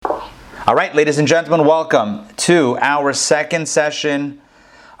All right, ladies and gentlemen, welcome to our second session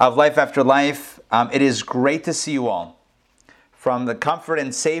of Life After Life. It is great to see you all. From the comfort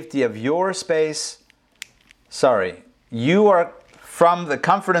and safety of your space, you are from the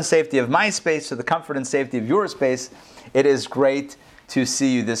comfort and safety of my space to the comfort and safety of your space. It is great to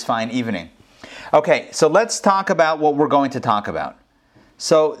see you this fine evening. Okay, so let's talk about what we're going to talk about.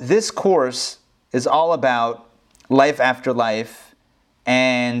 So this course is all about life after life,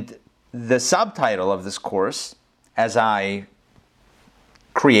 and the subtitle of this course, as I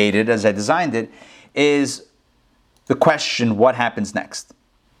designed it, is the question, what happens next?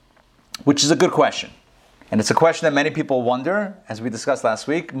 Which is a good question. And it's a question that many people wonder, as we discussed last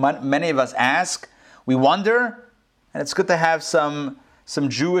week. Many of us ask, we wonder, and it's good to have some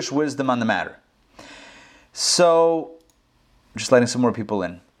Jewish wisdom on the matter. So, just letting some more people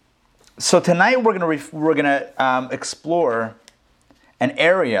in. So tonight we're going to explore an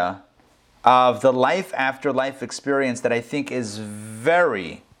area of the life after life experience that I think is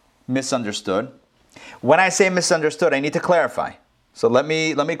very misunderstood. When I say misunderstood, I need to clarify. So let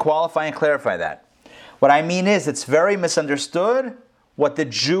me qualify and clarify that. What I mean is it's very misunderstood what the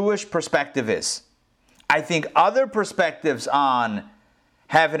Jewish perspective is. I think other perspectives on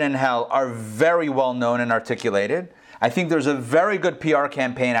heaven and hell are very well known and articulated. I think there's a very good PR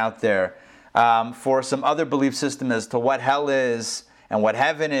campaign out there for some other belief system as to what hell is and what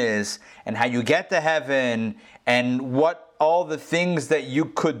heaven is, and how you get to heaven, and what all the things that you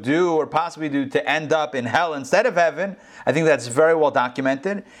could do or possibly do to end up in hell instead of heaven. I think that's very well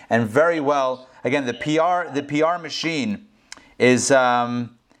documented and very well. Again, the PR machine is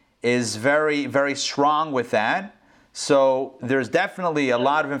very, very strong with that. So there's definitely a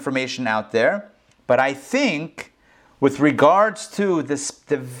lot of information out there. But I think with regards to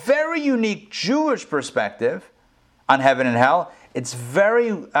the very unique Jewish perspective on heaven and hell, it's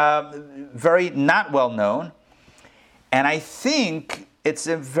very, very not well known. And I think it's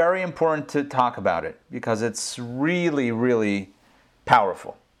very important to talk about it because it's really, really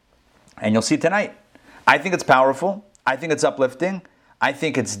powerful. And you'll see tonight. I think it's powerful. I think it's uplifting. I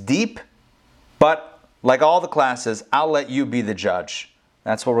think it's deep. But like all the classes, I'll let you be the judge.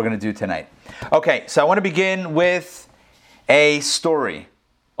 That's what we're going to do tonight. Okay, so I want to begin with a story.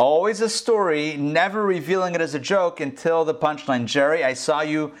 Always a story, never revealing it as a joke until the punchline. Jerry, I saw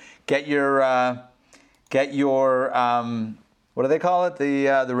you get your what do they call it?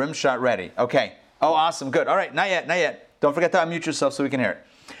 The rim shot ready. Okay. Oh, awesome. Good. All right. Not yet. Don't forget to unmute yourself so we can hear it.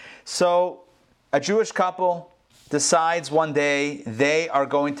 So, a Jewish couple decides one day they are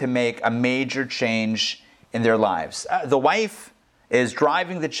going to make a major change in their lives. The wife is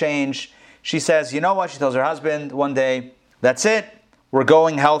driving the change. She says, you know what? She tells her husband one day, that's it. We're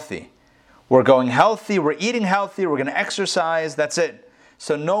going healthy. We're going healthy. We're eating healthy. We're going to exercise. That's it.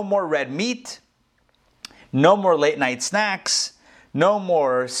 So no more red meat. No more late night snacks. No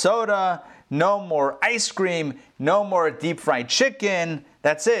more soda. No more ice cream. No more deep fried chicken.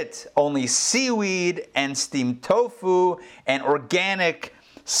 That's it. Only seaweed and steamed tofu and organic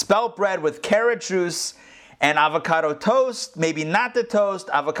spelt bread with carrot juice and avocado toast. Maybe not the toast.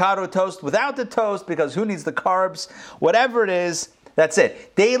 Avocado toast without the toast because who needs the carbs? Whatever it is. That's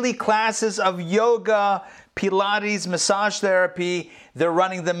it. Daily classes of yoga, Pilates, massage therapy. They're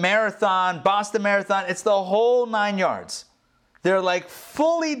running the marathon, Boston Marathon. It's the whole 9 yards. They're like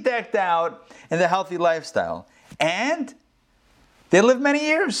fully decked out in the healthy lifestyle. And they live many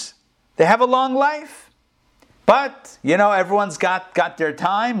years. They have a long life. But, everyone's got their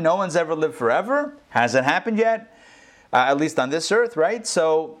time. No one's ever lived forever. Hasn't happened yet. At least on this earth, right?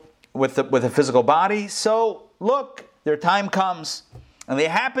 So, with a physical body. So, look. Their time comes, and they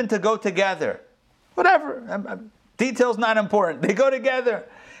happen to go together. Whatever, details not important. They go together,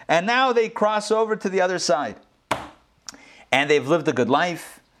 and now they cross over to the other side. And they've lived a good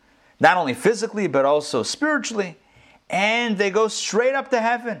life, not only physically, but also spiritually. And they go straight up to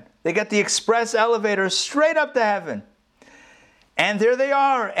heaven. They get the express elevator straight up to heaven. And there they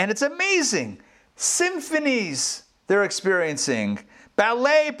are, and it's amazing. Symphonies they're experiencing.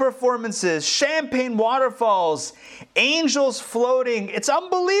 Ballet performances, champagne waterfalls, angels floating. It's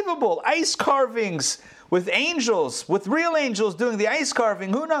unbelievable. Ice carvings with angels, with real angels doing the ice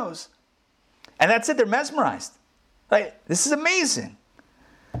carving. Who knows? And that's it. They're mesmerized. Like, this is amazing.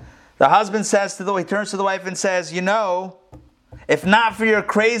 The husband he turns to the wife and says, if not for your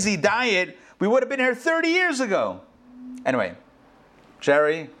crazy diet, we would have been here 30 years ago. Anyway,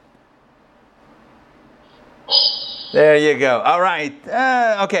 Jerry. There you go. All right.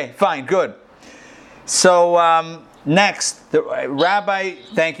 Okay, fine, good. So next, the Rabbi,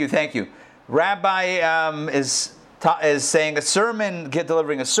 thank you. Rabbi is is saying a sermon,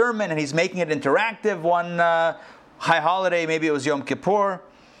 delivering a sermon, and he's making it interactive one high holiday, maybe it was Yom Kippur,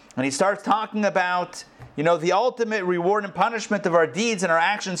 and he starts talking about, the ultimate reward and punishment of our deeds and our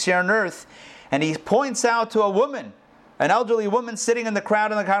actions here on earth. And he points out to a woman, an elderly woman sitting in the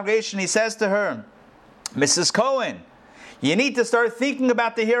crowd in the congregation. He says to her, Mrs. Cohen, you need to start thinking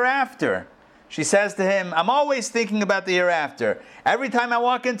about the hereafter. She says to him, I'm always thinking about the hereafter. Every time I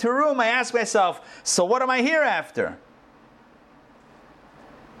walk into a room, I ask myself, so what am I hereafter?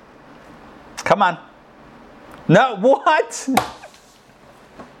 Come on. No, what?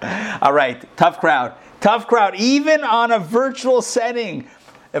 All right, tough crowd. Tough crowd. Even on a virtual setting,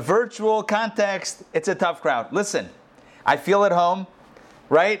 a virtual context, it's a tough crowd. Listen, I feel at home,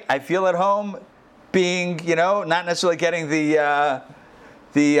 right? I feel at home being, not necessarily getting the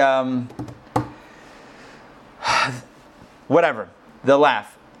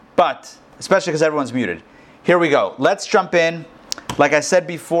laugh. But, especially because everyone's muted. Here we go. Let's jump in. Like I said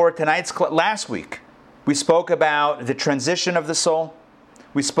before, last week, we spoke about the transition of the soul.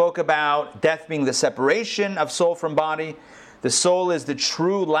 We spoke about death being the separation of soul from body. The soul is the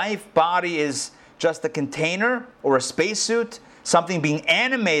true life. Body is just a container or a spacesuit, something being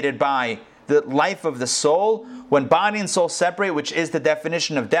animated by the life of the soul. When body and soul separate, which is the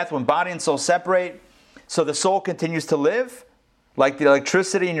definition of death, when body and soul separate, so the soul continues to live, like the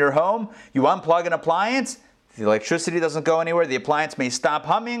electricity in your home. You unplug an appliance, the electricity doesn't go anywhere. The appliance may stop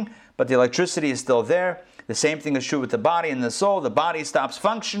humming, but the electricity is still there. The same thing is true with the body and the soul. The body stops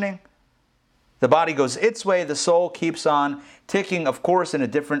functioning. The body goes its way. The soul keeps on ticking, of course, in a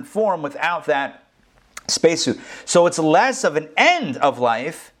different form without that spacesuit. So it's less of an end of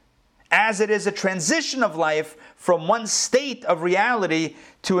life as it is a transition of life from one state of reality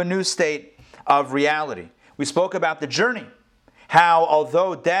to a new state of reality. We spoke about the journey. How,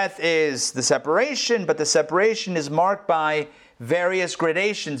 although death is the separation, but the separation is marked by various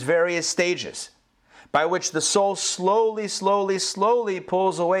gradations, various stages, by which the soul slowly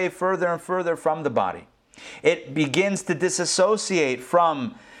pulls away further and further from the body. It begins to disassociate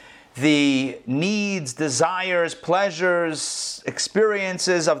from the needs, desires, pleasures,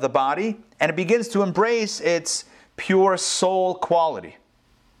 experiences of the body, and it begins to embrace its pure soul quality.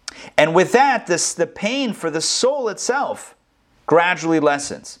 And with that, the pain for the soul itself gradually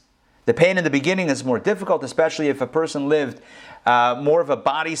lessens. The pain in the beginning is more difficult, especially if a person lived more of a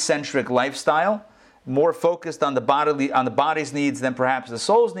body-centric lifestyle, more focused on the body's needs than perhaps the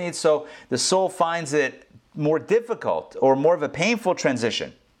soul's needs. So the soul finds it more difficult or more of a painful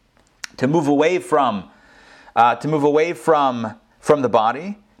transition to move away from the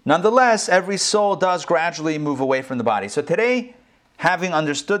body. Nonetheless, every soul does gradually move away from the body. So today, having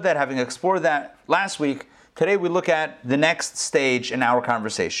understood that, having explored that last week, today we look at the next stage in our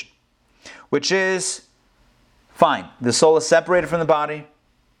conversation, which is, fine, the soul is separated from the body.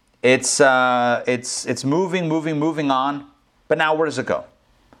 It's moving on, but now where does it go?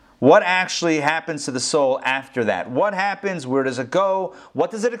 What actually happens to the soul after that? What happens? Where does it go? What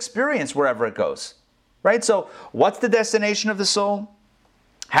does it experience wherever it goes? Right? So what's the destination of the soul?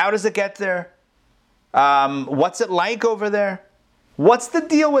 How does it get there? What's it like over there? What's the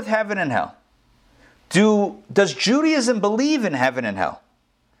deal with heaven and hell? Does Judaism believe in heaven and hell?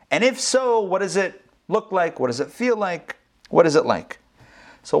 And if so, what does it look like? What does it feel like? What is it like?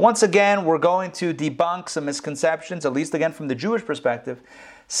 So once again, we're going to debunk some misconceptions, at least again from the Jewish perspective.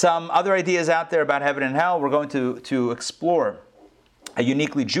 Some other ideas out there about heaven and hell. We're going to explore a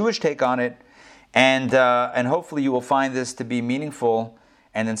uniquely Jewish take on it, and hopefully you will find this to be meaningful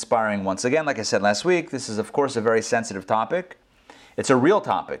and inspiring. Once again, like I said last week, this is of course a very sensitive topic. It's a real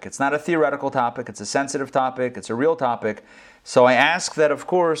topic. It's not a theoretical topic. It's a sensitive topic. It's a real topic. So I ask that, of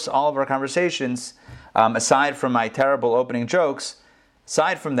course, all of our conversations, aside from my terrible opening jokes,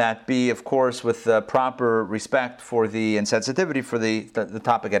 aside from that, be, of course, with proper respect for and sensitivity for the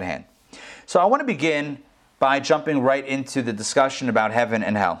topic at hand. So I want to begin by jumping right into the discussion about heaven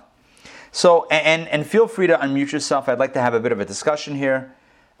and hell. So, and feel free to unmute yourself. I'd like to have a bit of a discussion here.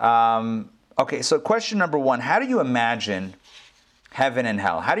 Okay, so question number one, how do you imagine heaven and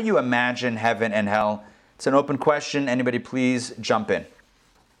hell? How do you imagine heaven and hell? It's an open question. Anybody please jump in.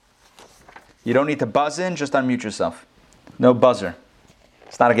 You don't need to buzz in, just unmute yourself. No buzzer.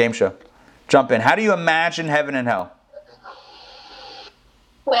 It's not a game show. Jump in. How do you imagine heaven and hell?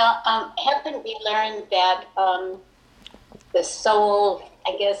 Well, heaven, we learned that the soul,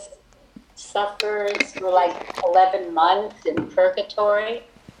 I guess, suffers for like 11 months in purgatory.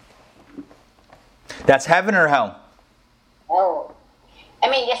 That's heaven or hell? Oh. I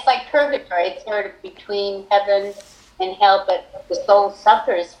mean, it's like purgatory. It's sort of between heaven and hell, but the soul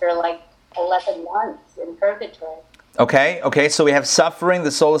suffers for like 11 months in purgatory. Okay, so we have suffering,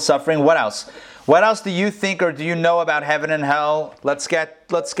 the soul is suffering. What else? What else do you think or do you know about heaven and hell? Let's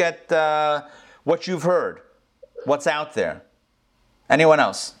get what you've heard. What's out there? Anyone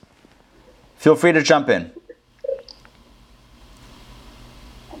else? Feel free to jump in.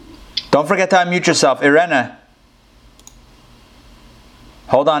 Don't forget to unmute yourself. Irena.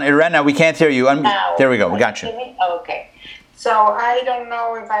 Hold on, Irena, we can't hear you. There we go, we got you. Okay. So I don't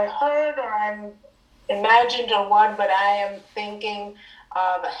know if I heard or I'm imagined or what, but I am thinking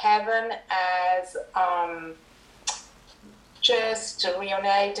of heaven as just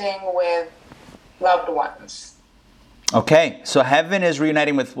reuniting with loved ones. Okay, so heaven is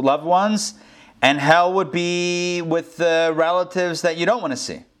reuniting with loved ones, and hell would be with the relatives that you don't want to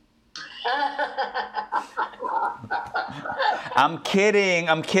see. I'm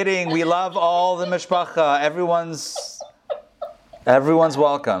kidding. We love all the mishpacha. Everyone's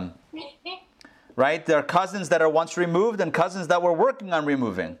welcome. Right? There are cousins that are once removed and cousins that we're working on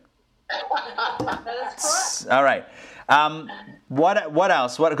removing. That's correct. All right. What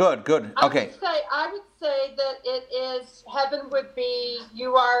else? Good. Okay. I would say that it is, heaven would be,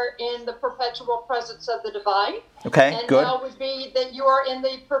 you are in the perpetual presence of the divine. Okay, and good. hell would be that you are in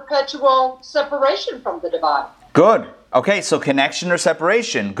the perpetual separation from the divine. Good. Okay, so connection or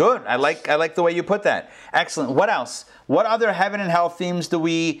separation. Good. I like the way you put that. Excellent. What else? What other heaven and hell themes do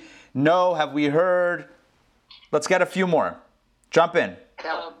we know? Have we heard? Let's get a few more. Jump in.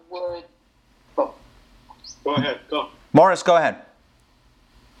 Go ahead. Go. Morris, go ahead.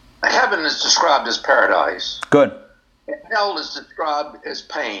 Heaven is described as paradise. Good. Hell is described as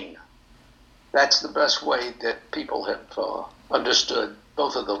pain. That's the best way that people have understood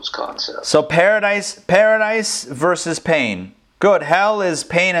both of those concepts. So paradise versus pain. Good. Hell is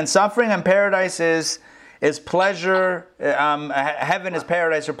pain and suffering, and paradise is pleasure. Heaven is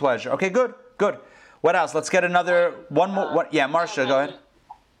paradise or pleasure. Okay, good. What else? Let's get one more. Yeah, Marcia, go ahead.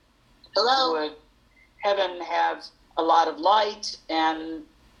 Hello. Would heaven have a lot of light, and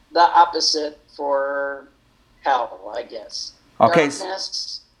the opposite for hell, I guess. Okay.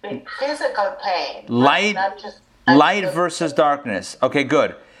 Darkness. Physical pain. Light versus darkness. Okay,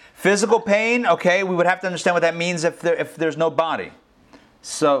 good. Physical pain. Okay, we would have to understand what that means if there's no body.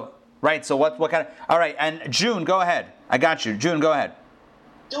 So right. So what kind of? All right. And June, go ahead. I got you. June, go ahead.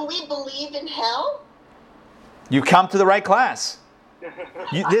 Do we believe in hell? You come to the right class.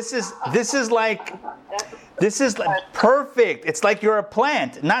 This is like perfect. It's like you're a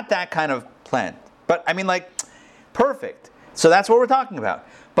plant, not that kind of plant, but I mean like perfect. So that's what we're talking about.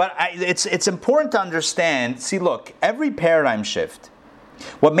 But it's important to understand. See, look, every paradigm shift.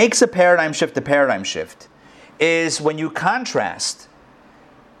 What makes a paradigm shift is when you contrast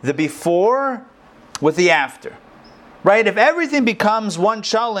the before with the after. Right? If everything becomes one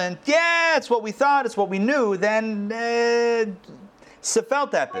chalent, yeah, it's what we thought, it's what we knew, then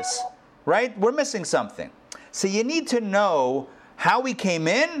Sefelt epis, right? We're missing something. So you need to know how we came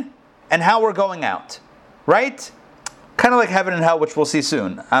in and how we're going out, right? Kind of like heaven and hell, which we'll see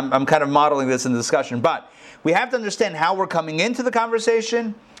soon. I'm kind of modeling this in the discussion, but we have to understand how we're coming into the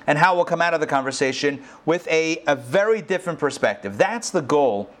conversation and how we'll come out of the conversation with a very different perspective. That's the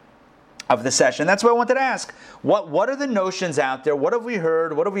goal of the session. That's what I wanted to ask. What are the notions out there? What have we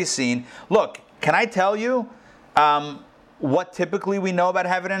heard? What have we seen? Look, can I tell you what typically we know about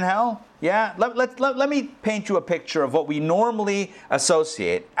heaven and hell? Yeah, let me paint you a picture of what we normally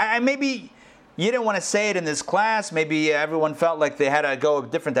associate. Maybe you didn't want to say it in this class. Maybe everyone felt like they had to go a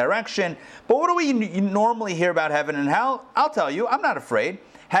different direction. But what do we normally hear about heaven and hell? I'll tell you, I'm not afraid.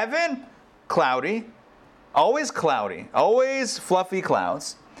 Heaven, cloudy, always fluffy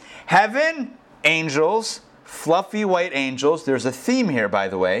clouds. Heaven, angels, fluffy white angels. There's a theme here, by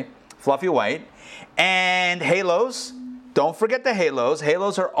the way, fluffy white. And halos. Don't forget the halos.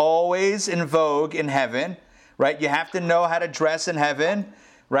 Halos are always in vogue in heaven, right? You have to know how to dress in heaven,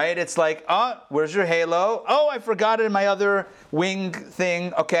 right? It's like, oh, where's your halo? Oh, I forgot it in my other wing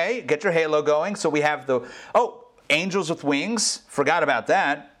thing. Okay, get your halo going. So we have angels with wings. Forgot about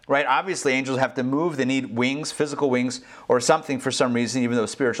that. Right? Obviously, angels have to move. They need wings, physical wings, or something for some reason, even though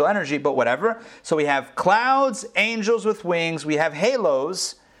it's spiritual energy, but whatever. So we have clouds, angels with wings. We have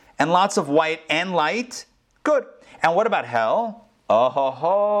halos, and lots of white and light. Good. And what about hell?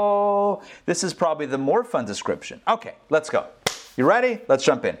 Oh, this is probably the more fun description. Okay, let's go. You ready? Let's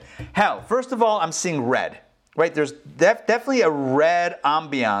jump in. Hell. First of all, I'm seeing red. Right? There's definitely a red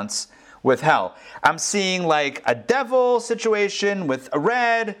ambiance with hell. I'm seeing like a devil situation with a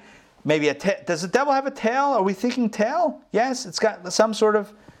red, maybe a tail. Does the devil have a tail? Are we thinking tail? Yes. It's got some sort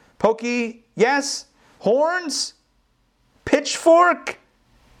of pokey. Yes. Horns? Pitchfork?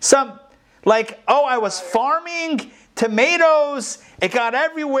 Some like, oh, I was farming. tomatoes. It got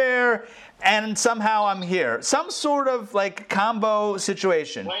everywhere, and somehow I'm here. Some sort of like combo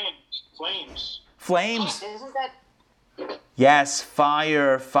situation. Flames. Isn't that Yes,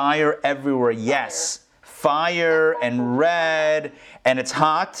 fire everywhere. Yes, fire and red, and it's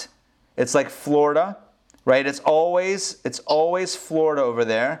hot. It's like Florida, right? It's always Florida over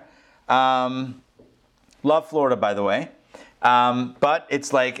there. Love Florida, by the way. But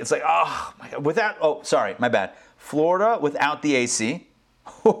it's like oh my God, sorry, my bad. Florida without the AC.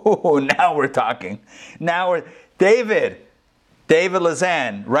 Oh, now we're talking. David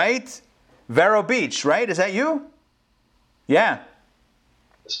Lazan, right? Vero Beach, right? Is that you? Yeah.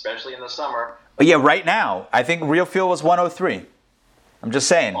 Especially in the summer. Oh, yeah, right now. I think real feel was 103. I'm just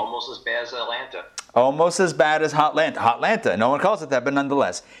saying. Almost as bad as Atlanta. Almost as bad as Hotlanta. No one calls it that, but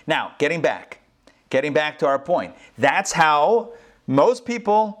nonetheless. Now, getting back to our point. That's how most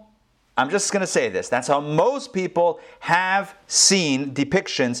people, I'm just going to say this, that's how most people have seen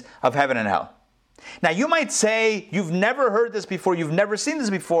depictions of heaven and hell. Now, you might say, you've never heard this before, you've never seen this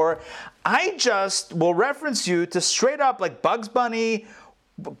before. I just will reference you to straight up like Bugs Bunny,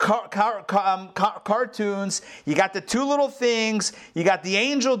 cartoons. You got the two little things, you got the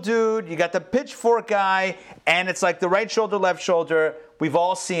angel dude, you got the pitchfork guy, and it's like the right shoulder, left shoulder. We've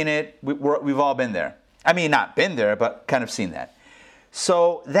all seen it. We've all been there. I mean, not been there, but kind of seen that.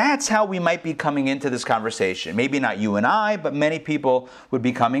 So that's how we might be coming into this conversation. Maybe not you and I, but many people would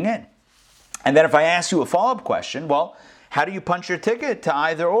be coming in. And then if I ask you a follow-up question, well, how do you punch your ticket to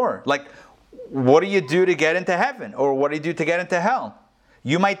either or? Like, what do you do to get into heaven? Or what do you do to get into hell?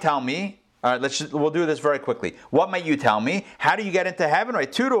 You might tell me, all right, we'll do this very quickly. What might you tell me? How do you get into heaven?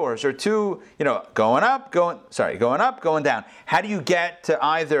 Right, two doors or two, going up, going down. How do you get to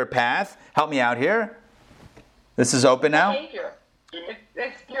either path? Help me out here. This is open now. Behavior.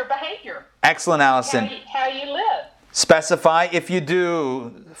 It's your behavior. Excellent, Allison. How you live. Specify if you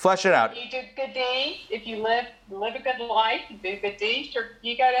do. Flesh it out. You do good deeds. If you live a good life, you do good deeds,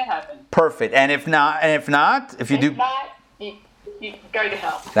 you go to heaven. Perfect. And if not, you go to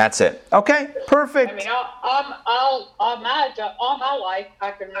hell. That's it. Okay. Perfect. I mean, all my life,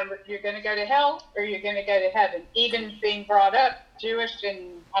 I can remember you're going to go to hell or you're going to go to heaven. Even being brought up Jewish,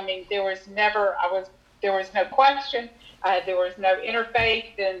 and I mean, there was no question. There was no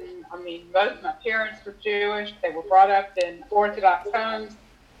interfaith, and I mean, both my parents were Jewish. They were brought up in Orthodox homes.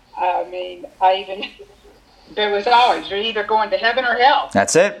 I mean, there was always, you're either going to heaven or hell.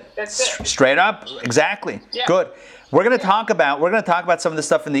 That's it. That's it. Straight up. Exactly. Yeah. Good. We're going to talk about some of the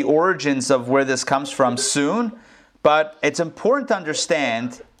stuff in the origins of where this comes from soon, but it's important to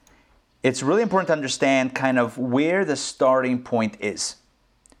understand. It's really important to understand kind of where the starting point is,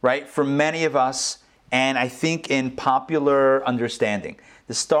 right? For many of us. And I think in popular understanding,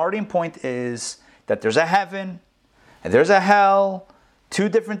 the starting point is that there's a heaven and there's a hell, two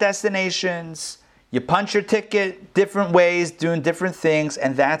different destinations. You punch your ticket different ways, doing different things,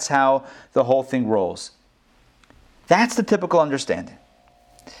 and that's how the whole thing rolls. That's the typical understanding.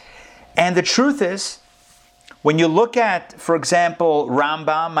 And the truth is, when you look at, for example,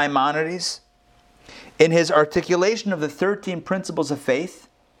 Rambam Maimonides, in his articulation of the 13 principles of faith,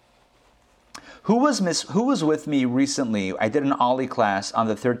 who was with me recently? I did an Ollie class on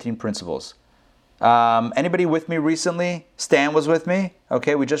the 13 principles. Anybody with me recently? Stan was with me?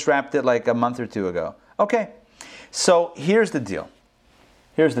 Okay, we just wrapped it like a month or two ago. Okay, so here's the deal.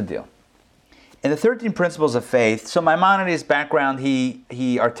 In the 13 principles of faith, so Maimonides' background,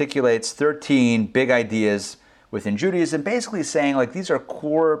 he articulates 13 big ideas within Judaism, basically saying like these are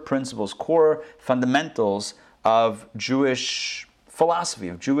core principles, core fundamentals of Jewish philosophy,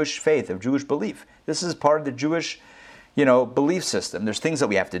 of Jewish faith, of Jewish belief. This is part of the Jewish, belief system. There's things that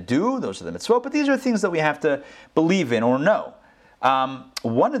we have to do, those are the mitzvot, but these are things that we have to believe in or know.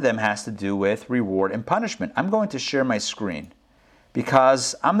 One of them has to do with reward and punishment. I'm going to share my screen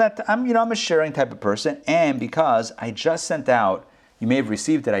because I'm a sharing type of person, and because I just sent out, you may have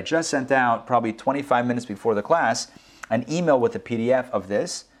received it, I just sent out probably 25 minutes before the class an email with a PDF of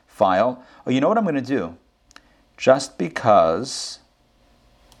this file. Oh, you know what I'm going to do? Just because,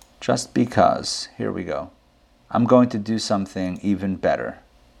 here we go. I'm going to do something even better.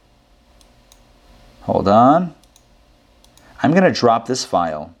 Hold on. I'm going to drop this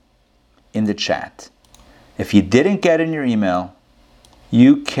file in the chat. If you didn't get it in your email,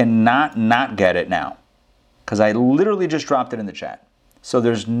 you cannot not get it now, because I literally just dropped it in the chat. So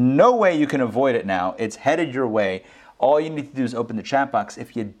there's no way you can avoid it now. It's headed your way. All you need to do is open the chat box.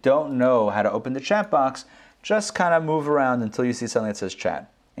 If you don't know how to open the chat box, just kind of move around until you see something that says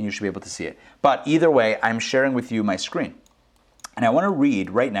chat, and you should be able to see it. But either way, I'm sharing with you my screen. And I want to read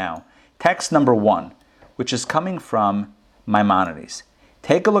right now text number 1, which is coming from Maimonides.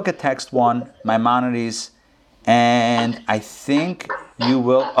 Take a look at text 1, Maimonides, and I think you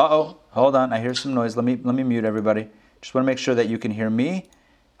will... Hold on, I hear some noise. Let me mute everybody. Just want to make sure that you can hear me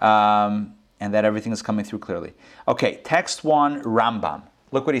and that everything is coming through clearly. Okay, text 1, Rambam.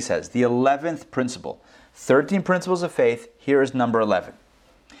 Look what he says. The 11th principle. 13 principles of faith. Here is number 11.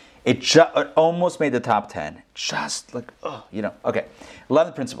 It almost made the top 10. Just like, Okay,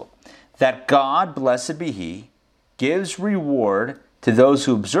 11th principle. That God, blessed be He, gives reward to those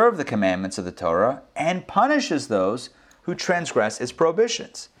who observe the commandments of the Torah and punishes those who transgress its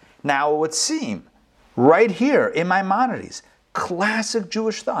prohibitions. Now it would seem, right here in Maimonides, classic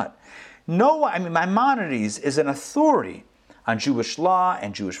Jewish thought. Maimonides is an authority on Jewish law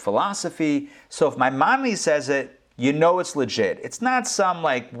and Jewish philosophy. So if Maimonides says it, you know it's legit. It's not some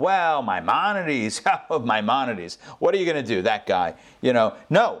Maimonides, Maimonides. What are you going to do, that guy?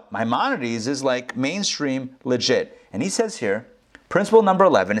 No, Maimonides is like mainstream legit. And he says here, principle number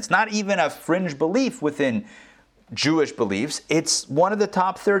 11, it's not even a fringe belief within Jewish beliefs. It's one of the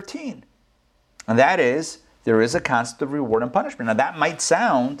top 13. And that is, there is a concept of reward and punishment. Now that might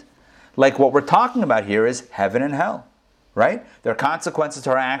sound like what we're talking about here is heaven and hell, right? There are consequences to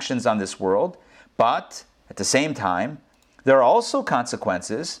our actions on this world, but at the same time, there are also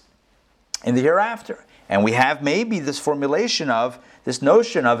consequences in the hereafter. And we have maybe this formulation of this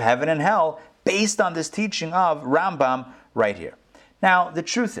notion of heaven and hell based on this teaching of Rambam right here. Now, the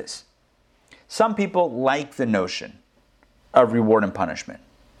truth is, some people like the notion of reward and punishment.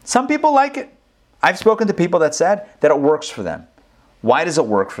 Some people like it. I've spoken to people that said that it works for them. Why does it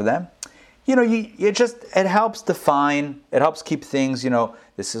work for them? It helps define, it helps keep things,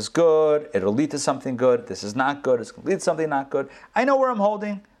 this is good, it'll lead to something good, this is not good, it's going to lead to something not good. I know where I'm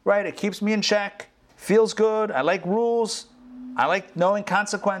holding, right? It keeps me in check, feels good, I like rules, I like knowing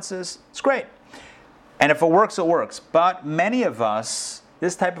consequences, it's great. And if it works, it works. But many of us,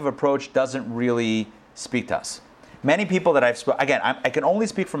 this type of approach doesn't really speak to us. Many people that I've spoken, again, I can only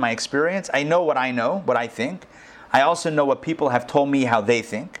speak from my experience. I know, what I think. I also know what people have told me how they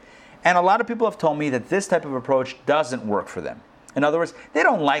think. And a lot of people have told me that this type of approach doesn't work for them. In other words, they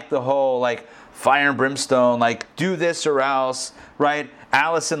don't like the whole fire and brimstone, do this or else, right?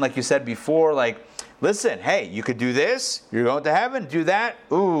 Allison, like you said before, listen, hey, you could do this, you're going to heaven, do that,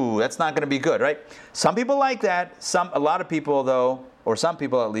 ooh, that's not going to be good, right? Some people like that. A lot of people though, or some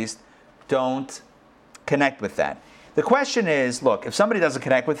people at least, don't connect with that. The question is, look, if somebody doesn't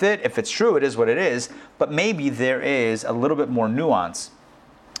connect with it, if it's true, it is what it is, but maybe there is a little bit more nuance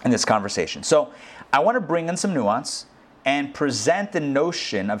in this conversation. So I want to bring in some nuance and present the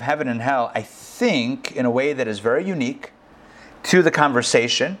notion of heaven and hell, I think, in a way that is very unique to the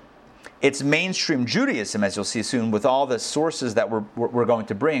conversation. It's mainstream Judaism, as you'll see soon, with all the sources that we're going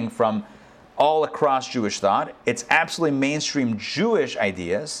to bring from all across Jewish thought. It's absolutely mainstream Jewish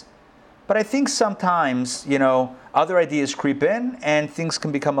ideas. But I think sometimes, other ideas creep in and things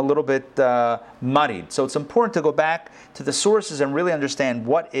can become a little bit muddied. So it's important to go back to the sources and really understand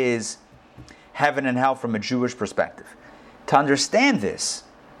what is heaven and hell from a Jewish perspective. To understand this,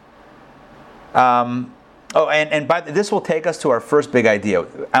 this will take us to our first big idea.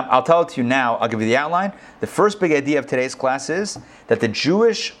 I'll tell it to you now. I'll give you the outline. The first big idea of today's class is that the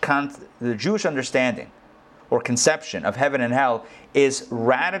Jewish understanding or conception of heaven and hell is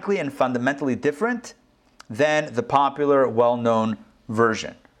radically and fundamentally different than the popular, well-known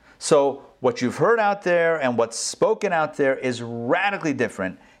version. So what you've heard out there and what's spoken out there is radically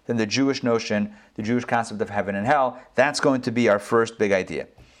different than the Jewish notion, the Jewish concept of heaven and hell. That's going to be our first big idea.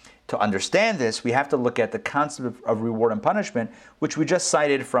 To understand this, we have to look at the concept of reward and punishment, which we just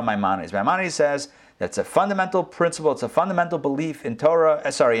cited from Maimonides. Maimonides says that's a fundamental principle, it's a fundamental belief in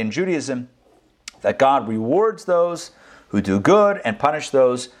in Judaism, that God rewards those who do good and punish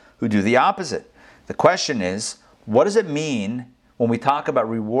those who do the opposite. The question is, what does it mean when we talk about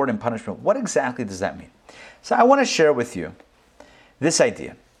reward and punishment? What exactly does that mean? So I want to share with you this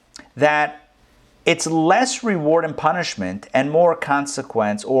idea that it's less reward and punishment and more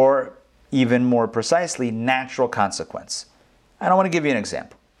consequence, or even more precisely, natural consequence. And I want to give you an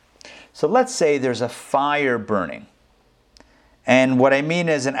example. So let's say there's a fire burning. And what I mean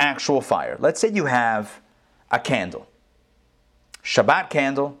is an actual fire. Let's say you have a candle. Shabbat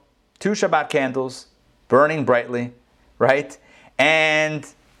candle, 2 Shabbat candles, burning brightly, right? And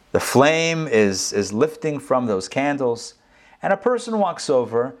the flame is lifting from those candles. And a person walks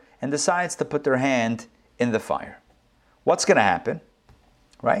over and decides to put their hand in the fire. What's going to happen,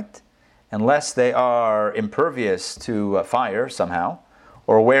 right? Unless they are impervious to fire somehow,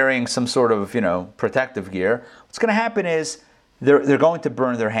 or wearing some sort of, protective gear, what's going to happen is they're going to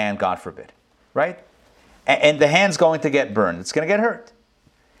burn their hand, God forbid, right? And the hand's going to get burned. It's going to get hurt.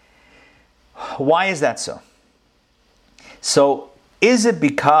 Why is that so? So, is it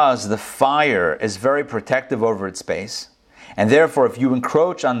because the fire is very protective over its space, and therefore if you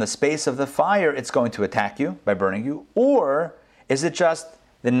encroach on the space of the fire, it's going to attack you by burning you? Or is it just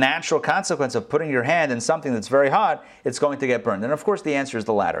the natural consequence of putting your hand in something that's very hot, it's going to get burned? And of course the answer is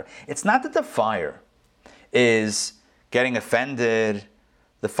the latter. It's not that the fire is getting offended,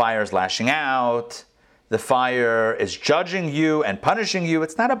 the fire is lashing out, the fire is judging you and punishing you.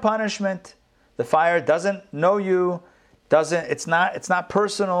 It's not a punishment. The fire doesn't know you. It's not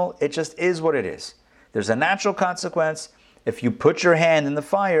personal. It just is what it is. There's a natural consequence. If you put your hand in the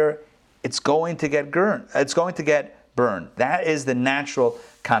fire, it's going to get burned. It's going to get burned. That is the natural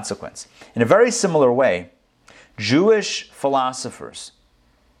consequence. In a very similar way, Jewish philosophers,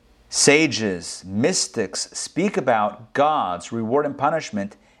 sages, mystics speak about God's reward and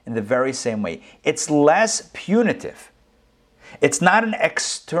punishment in the very same way. It's less punitive. It's not an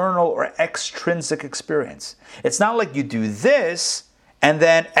external or extrinsic experience. It's not like you do this and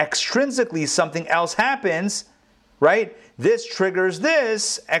then extrinsically something else happens, right? This triggers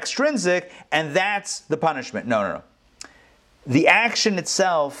this, extrinsic, and that's the punishment. No. The action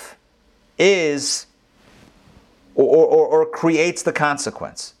itself is or creates the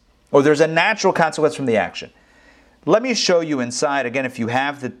consequence. Or there's a natural consequence from the action. Let me show you inside. Again, if you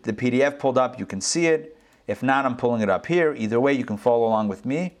have the PDF pulled up, you can see it. If not, I'm pulling it up here. Either way, you can follow along with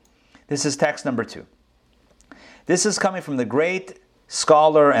me. This is text number 2. This is coming from the great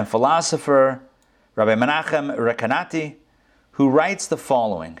scholar and philosopher, Rabbi Menachem Rekanati, who writes the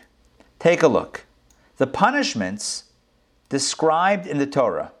following. Take a look. The punishments described in the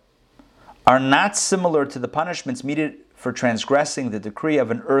Torah are not similar to the punishments meted for transgressing the decree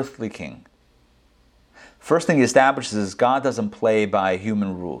of an earthly king. First thing he establishes is God doesn't play by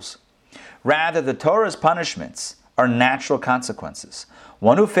human rules. Rather, the Torah's punishments are natural consequences.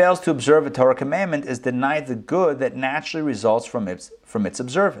 One who fails to observe a Torah commandment is denied the good that naturally results from its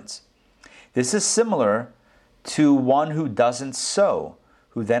observance. This is similar to one who doesn't sow,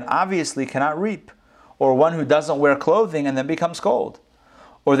 who then obviously cannot reap, or one who doesn't wear clothing and then becomes cold,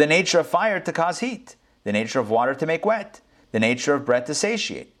 or the nature of fire to cause heat, the nature of water to make wet, the nature of bread to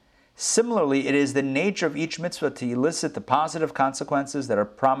satiate. Similarly, it is the nature of each mitzvah to elicit the positive consequences that are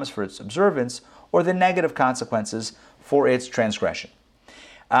promised for its observance or the negative consequences for its transgression.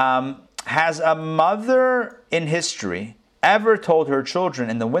 Has a mother in history ever told her children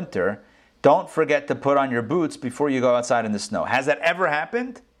in the winter, don't forget to put on your boots before you go outside in the snow? Has that ever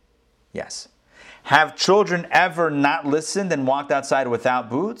happened? Yes. Have children ever not listened and walked outside without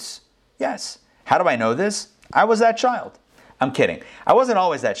boots? Yes. How do I know this? I was that child. I'm kidding. I wasn't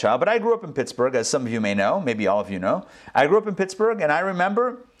always that child, but I grew up in Pittsburgh, as some of you may know, maybe all of you know. I grew up in Pittsburgh, and I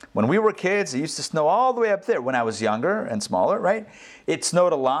remember when we were kids, it used to snow all the way up there when I was younger and smaller, right? It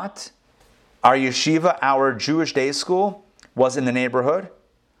snowed a lot. Our yeshiva, our Jewish day school, was in the neighborhood.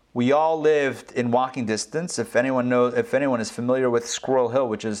 We all lived in walking distance. If anyone is familiar with Squirrel Hill,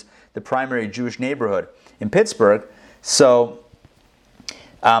 which is the primary Jewish neighborhood in Pittsburgh, so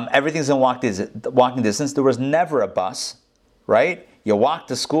everything's in walking distance. There was never a bus. Right? You walked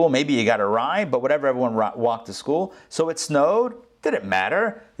to school, maybe you got a ride, but whatever, everyone walked to school. So it snowed, didn't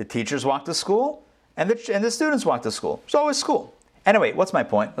matter. The teachers walked to school, and the students walked to school. It's always school. Anyway, what's my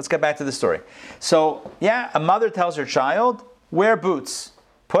point? Let's get back to the story. So, a mother tells her child, wear boots,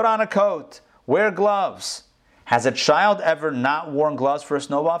 put on a coat, wear gloves. Has a child ever not worn gloves for a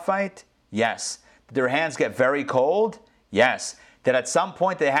snowball fight? Yes. Did their hands get very cold? Yes. That at some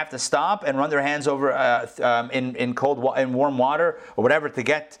point they have to stop and run their hands over in warm water or whatever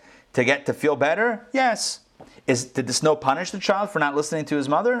to feel better? Yes. Did the snow punish the child for not listening to his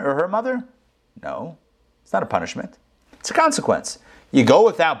mother or her mother? No. It's not a punishment. It's a consequence. You go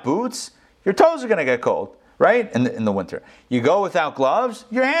without boots, your toes are going to get cold, right? In the winter. You go without gloves,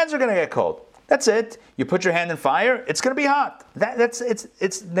 your hands are going to get cold. That's it. You put your hand in fire, it's going to be hot.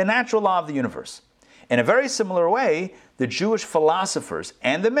 It's the natural law of the universe. In a very similar way, the Jewish philosophers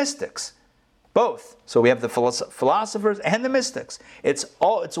and the mystics, both. So we have the philosophers and the mystics. It's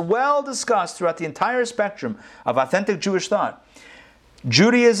well discussed throughout the entire spectrum of authentic Jewish thought.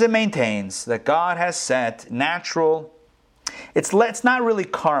 Judaism maintains that God has set natural. It's not really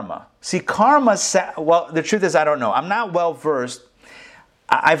karma. See, karma. Well, the truth is, I don't know. I'm not well versed.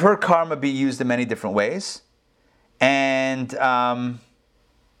 I've heard karma be used in many different ways, and.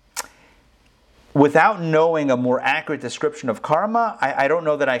 Without knowing a more accurate description of karma, I don't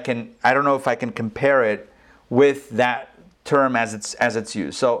know if I can compare it with that term as it's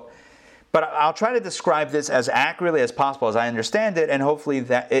used. So, but I'll try to describe this as accurately as possible as I understand it, and hopefully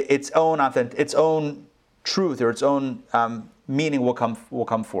that its own truth or its own meaning will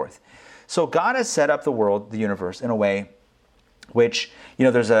come forth. So God has set up the world, the universe, in a way which,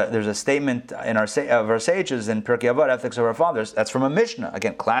 there's a statement in our sages in Pirkei Avot, Ethics of Our Fathers, that's from a Mishnah.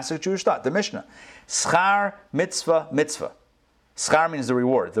 Again, classic Jewish thought, the Mishnah. Schar mitzvah mitzvah. Schar means the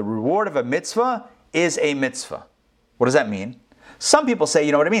reward. The reward of a mitzvah is a mitzvah. What does that mean? Some people say,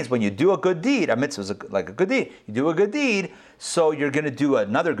 what it means. When you do a good deed, a mitzvah is like a good deed. You do a good deed, so you're going to do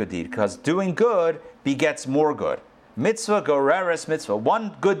another good deed, because doing good begets more good. Mitzvah goreres mitzvah.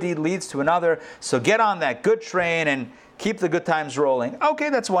 One good deed leads to another, so get on that good train and keep the good times rolling. Okay,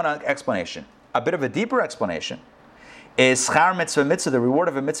 that's one explanation. A bit of a deeper explanation is schar mitzvah mitzvah. The reward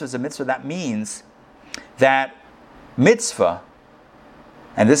of a mitzvah is a mitzvah. That means that mitzvah,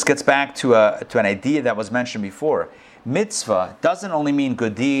 and this gets back to an idea that was mentioned before. Mitzvah doesn't only mean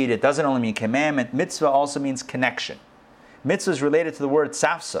good deed. It doesn't only mean commandment. Mitzvah also means connection. Mitzvah is related to the word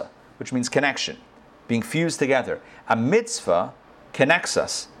tzafsa, which means connection, being fused together. A mitzvah connects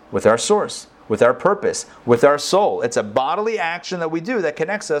us with our source, with our purpose, with our soul. It's a bodily action that we do that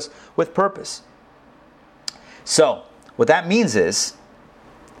connects us with purpose. So, what that means is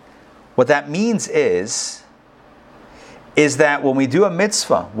that when we do a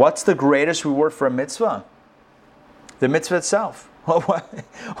mitzvah, what's the greatest reward for a mitzvah? The mitzvah itself.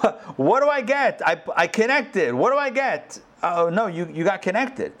 What do I get? I connected. What do I get? Oh, no, you got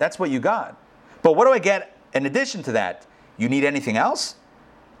connected. That's what you got. But what do I get in addition to that? You need anything else?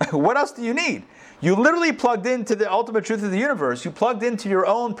 What else do you need? You literally plugged into the ultimate truth of the universe. You plugged into your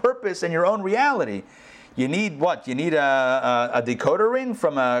own purpose and your own reality. You need what? You need a decoder ring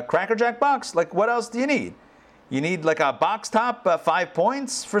from a Cracker Jack box? Like, what else do you need? You need like a box top, 5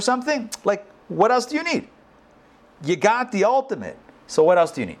 points for something? Like, what else do you need? You got the ultimate. So what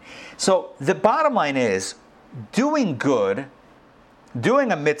else do you need? So the bottom line is, doing good,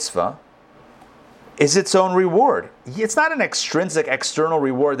 doing a mitzvah, is its own reward. It's not an extrinsic, external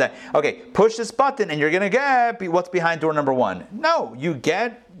reward that, okay, push this button and you're going to get what's behind door number 1. No, you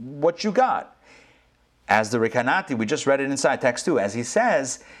get what you got. As the Rekanati, we just read it inside text 2, as he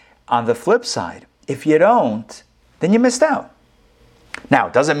says, on the flip side, if you don't, then you missed out. Now,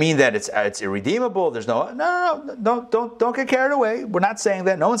 it doesn't mean that it's irredeemable. There's no, don't get carried away. We're not saying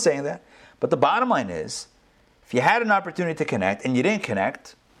that. No one's saying that. But the bottom line is, if you had an opportunity to connect and you didn't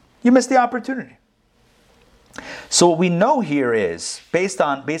connect, you missed the opportunity. So what we know here is, based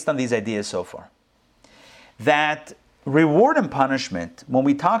on these ideas so far, that reward and punishment, when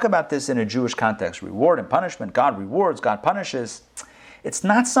we talk about this in a Jewish context, reward and punishment, God rewards, God punishes, it's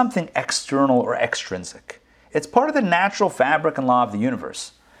not something external or extrinsic. It's part of the natural fabric and law of the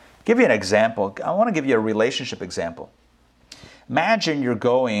universe. I'll give you an example. I want to give you a relationship example. Imagine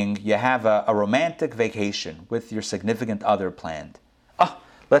you have a romantic vacation with your significant other planned.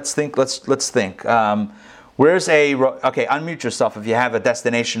 Let's think. Unmute yourself if you have a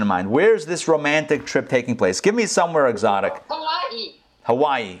destination in mind. Where's this romantic trip taking place? Give me somewhere exotic.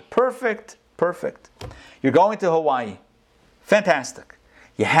 Hawaii. Perfect. You're going to Hawaii. Fantastic.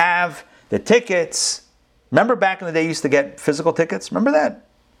 You have the tickets. Remember back in the day you used to get physical tickets? Remember that?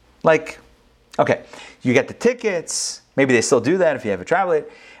 You get the tickets. Maybe they still do that if you have a travel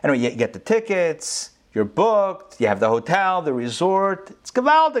agent. Anyway, you get the tickets. You're booked. You have the hotel, the resort. It's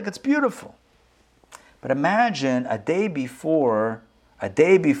gewaldic. It's beautiful. But imagine a day before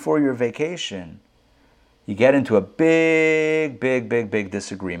your vacation, you get into a big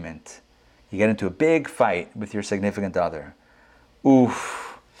disagreement. You get into a big fight with your significant other.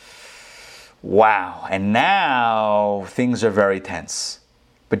 Oof. Wow. And now things are very tense.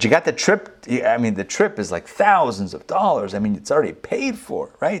 But you got the trip. The trip is like thousands of dollars. It's already paid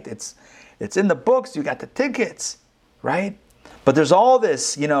for, right? It's in the books. You got the tickets, right? But there's all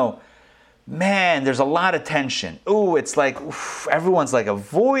this, there's a lot of tension. Ooh, it's like everyone's like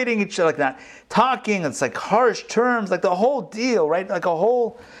avoiding each other, like not talking. It's like harsh terms, like the whole deal, right? Like a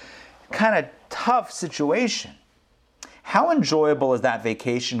whole kind of tough situation. How enjoyable is that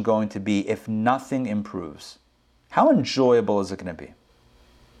vacation going to be if nothing improves? How enjoyable is it going to be?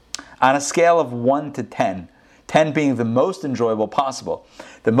 On a scale of 1 to 10, 10 being the most enjoyable possible,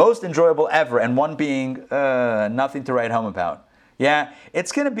 the most enjoyable ever, and 1 being nothing to write home about. Yeah,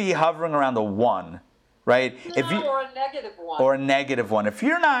 it's going to be hovering around the 1, right? Or a negative 1. Or a negative 1. If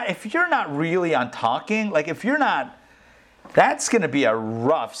you're not really on talking, that's going to be a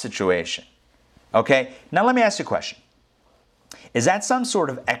rough situation. Okay? Now let me ask you a question. Is that some sort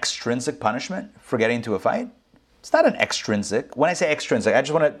of extrinsic punishment for getting into a fight? It's not an extrinsic. When I say extrinsic,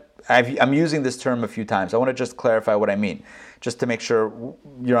 I'm using this term a few times. I want to just clarify what I mean, just to make sure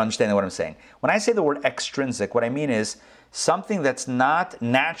you're understanding what I'm saying. When I say the word extrinsic, what I mean is something that's not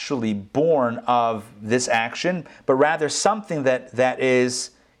naturally born of this action, but rather something that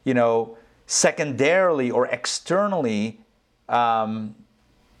is, secondarily or externally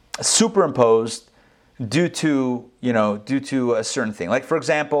superimposed due to a certain thing. Like, for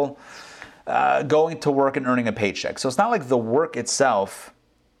example, going to work and earning a paycheck. So it's not like the work itself.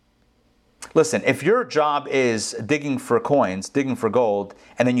 Listen, if your job is digging for coins, digging for gold,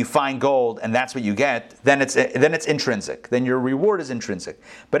 and then you find gold and that's what you get, then it's intrinsic. Then your reward is intrinsic.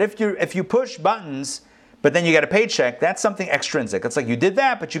 But if you push buttons, but then you get a paycheck, that's something extrinsic. It's like you did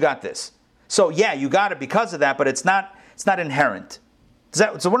that, but you got this. So yeah, you got it because of that, but it's not inherent.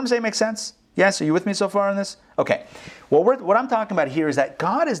 So what I'm saying makes sense? Yes? Are you with me so far on this? Okay. Well, what I'm talking about here is that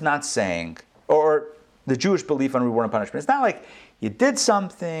God is not saying, or the Jewish belief on reward and punishment, it's not like you did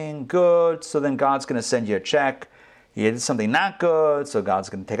something good, so then God's going to send you a check. You did something not good, so God's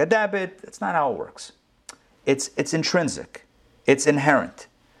going to take a debit. That's not how it works. It's intrinsic. It's inherent,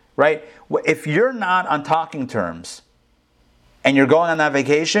 right? If you're not on talking terms and you're going on that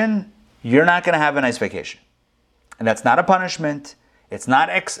vacation, you're not going to have a nice vacation. And that's not a punishment. It's not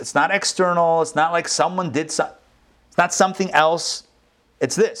external. It's not like someone did something. It's not something else.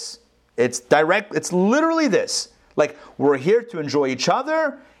 It's this. It's direct. It's literally this. Like, we're here to enjoy each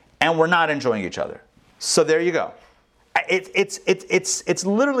other, and we're not enjoying each other. So there you go. It's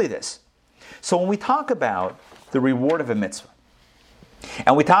literally this. So when we talk about the reward of a mitzvah,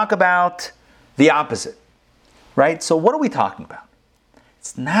 and we talk about the opposite, right? So what are we talking about?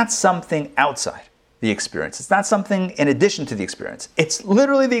 It's not something outside the experience. It's not something in addition to the experience. It's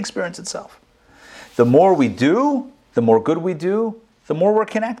literally the experience itself. The more we do, the more good we do, the more we're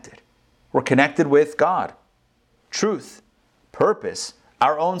connected. We're connected with God, truth, purpose,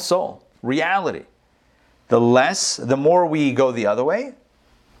 our own soul, reality. The more we go the other way,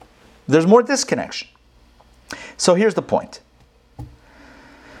 there's more disconnection. So here's the point.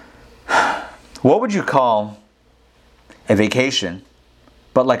 What would you call a vacation,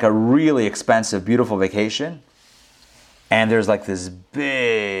 but like a really expensive, beautiful vacation, and there's like this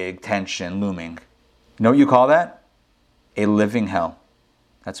big tension looming? You know what you call that? A living hell.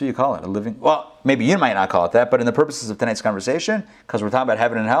 That's what you call it, well, maybe you might not call it that, but in the purposes of tonight's conversation, because we're talking about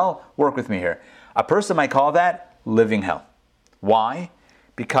heaven and hell, work with me here. A person might call that living hell. Why?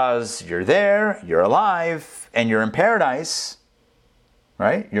 Because you're there, you're alive, and you're in paradise,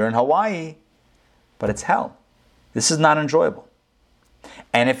 right? You're in Hawaii, but it's hell. This is not enjoyable.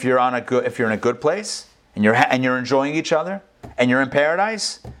 And if you're in a good place, and you're enjoying each other, and you're in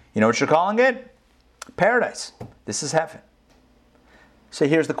paradise, you know what you're calling it? Paradise. This is heaven. So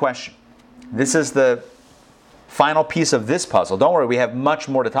here's the question. This is the final piece of this puzzle. Don't worry, we have much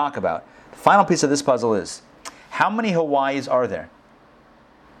more to talk about. The final piece of this puzzle is, how many Hawaiis are there?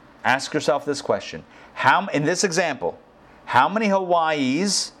 Ask yourself this question. In this example, how many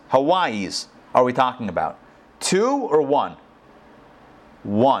Hawaiis are we talking about? 2 or 1?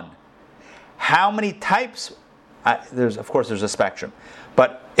 1. How many types? There's a spectrum,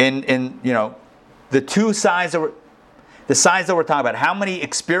 but in the two sides that we're talking about, how many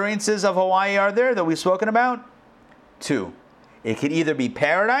experiences of Hawaii are there that we've spoken about? 2. It could either be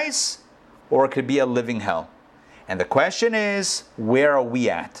paradise or it could be a living hell. And the question is, where are we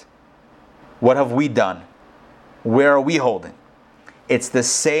at? What have we done? Where are we holding? It's the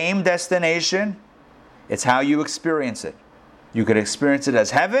same destination. It's how you experience it. You could experience it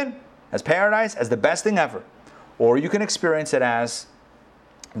as heaven, as paradise, as the best thing ever. Or you can experience it as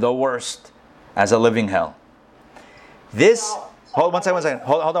the worst, as a living hell. Hold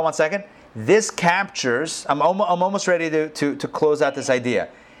on one second. This captures, I'm almost ready to close out this idea.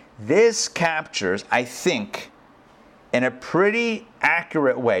 This captures, I think, in a pretty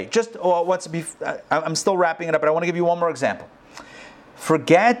accurate way. I'm still wrapping it up, but I want to give you one more example.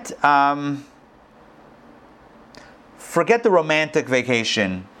 Forget the romantic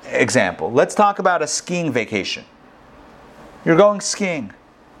vacation example. Let's talk about a skiing vacation. You're going skiing.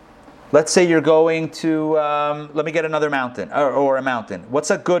 Let's say you're going to, let me get another mountain, or a mountain. What's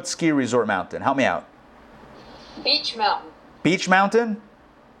a good ski resort mountain? Help me out. Beach Mountain. Beach Mountain?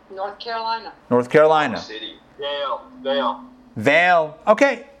 North Carolina. North Carolina. City. Vail.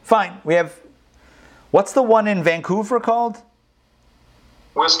 Okay, fine. We have, what's the one in Vancouver called?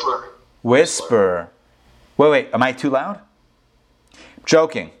 Whisper. Wait, am I too loud?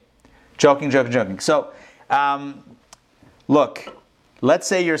 Joking. So, look, let's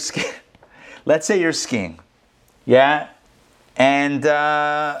say you're skiing. Yeah? And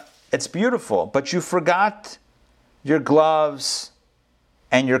it's beautiful, but you forgot your gloves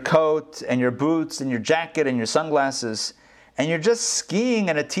and your coat and your boots and your jacket and your sunglasses, and you're just skiing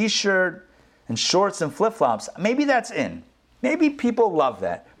in a t-shirt and shorts and flip-flops, maybe that's in. Maybe people love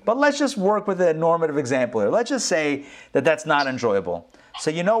that. But let's just work with a normative example here. Let's just say that that's not enjoyable.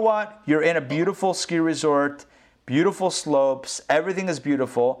 So you know what? You're in a beautiful ski resort, beautiful slopes, everything is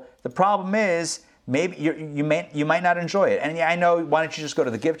beautiful. The problem is, maybe you might not enjoy it. And yeah, I know, why don't you just go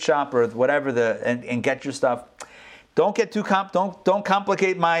to the gift shop or whatever and get your stuff. Don't get too don't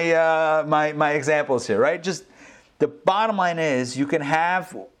complicate my examples here, right? Just the bottom line is you can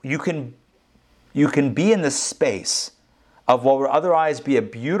be in the space of what would otherwise be a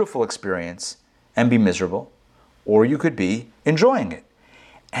beautiful experience and be miserable, or you could be enjoying it.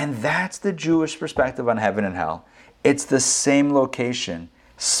 And that's the Jewish perspective on heaven and hell. It's the same location.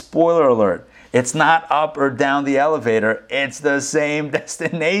 Spoiler alert, it's not up or down the elevator, it's the same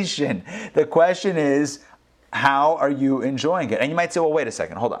destination. The question is, how are you enjoying it? And you might say, well, wait a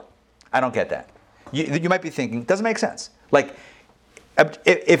second, hold on. I don't get that. You might be thinking, doesn't make sense. Like,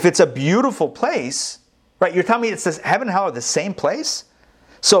 if it's a beautiful place, right, you're telling me it's heaven and hell are the same place?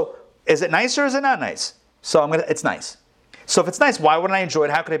 So is it nice or is it not nice? So it's nice. So if it's nice, why wouldn't I enjoy it?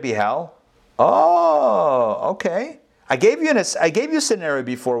 How could it be hell? Oh, okay. I gave you a scenario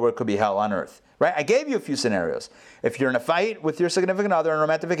before where it could be hell on earth, right? I gave you a few scenarios. If you're in a fight with your significant other on a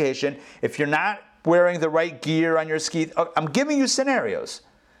romantic vacation, if you're not wearing the right gear on your ski, I'm giving you scenarios.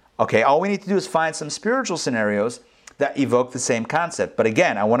 Okay, all we need to do is find some spiritual scenarios that evoke the same concept. But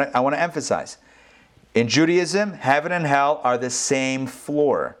again, I want to emphasize, in Judaism, heaven and hell are the same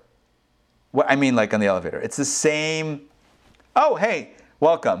floor. What I mean, like on the elevator, it's the same. Oh, hey,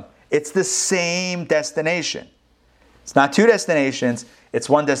 welcome. It's the same destination. It's not two destinations, it's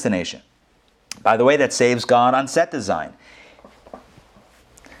one destination. By the way, that saves God on set design.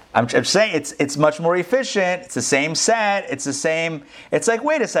 I'm saying it's much more efficient. It's the same set. It's the same. It's like,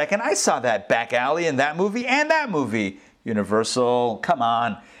 wait a second, I saw that back alley in that movie and that movie. Universal, come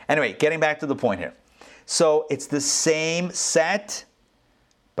on. Anyway, getting back to the point here. So it's the same set,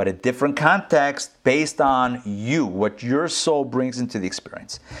 but a different context based on you, what your soul brings into the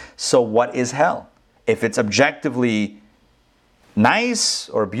experience. So what is hell? If it's objectively nice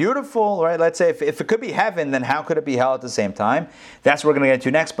or beautiful, right? Let's say if it could be heaven, then how could it be hell at the same time? That's what we're going to get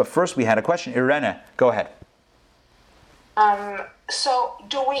into next. But first, we had a question. Irena, go ahead. So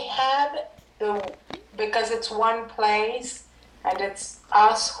do we have because it's one place and it's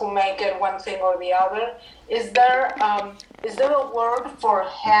us who make it one thing or the other, is there a word for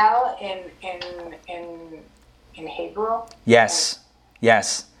hell in Hebrew? Yes.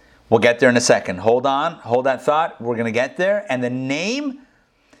 We'll get there in a second. Hold on. Hold that thought. We're going to get there. And the name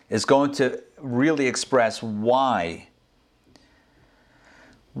is going to really express why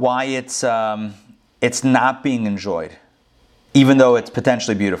it's not being enjoyed, even though it's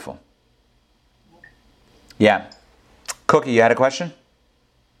potentially beautiful. Yeah. Cookie, you had a question?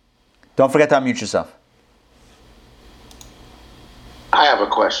 Don't forget to unmute yourself. I have a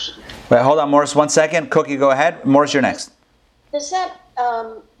question. Wait, hold on, Morris, 1 second. Cookie, go ahead. Morris, you're next. Does that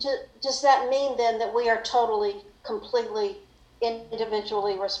mean then that we are totally, completely,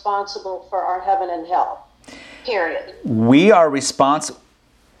 individually responsible for our heaven and hell? Period. We are responsible.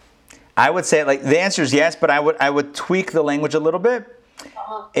 I would say, like, the answer is yes, but I would tweak the language a little bit.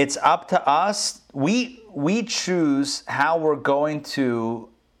 Uh-huh. It's up to us. We choose how we're going to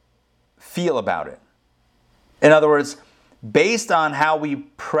feel about it. In other words, based on how we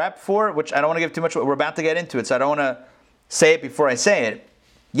prep for it, which I don't want to give too much, we're about to get into it, so I don't want to say it before I say it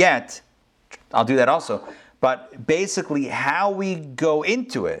yet. I'll do that also. But basically, how we go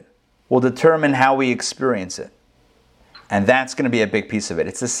into it will determine how we experience it. And that's going to be a big piece of it.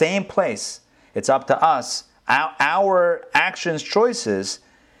 It's the same place. It's up to us. Our actions, choices,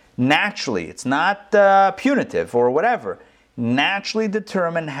 naturally, it's not punitive or whatever, naturally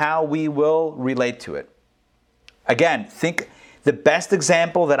determine how we will relate to it. Again, think the best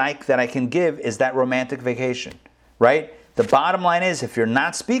example that I can give is that romantic vacation, right? The bottom line is, if you're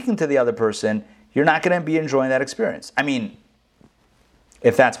not speaking to the other person, you're not going to be enjoying that experience. I mean,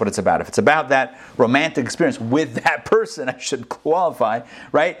 if that's what it's about. If it's about that romantic experience with that person, I should qualify,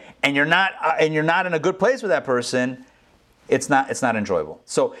 right? And you're not in a good place with that person, it's not enjoyable.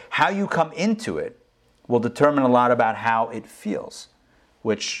 So how you come into it will determine a lot about how it feels,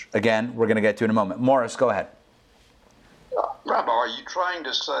 which again we're going to get to in a moment. Morris, go ahead. Rabbi, are you trying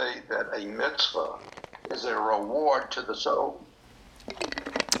to say that a mitzvah is a reward to the soul?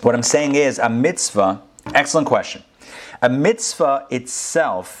 What I'm saying is a mitzvah, excellent question. A mitzvah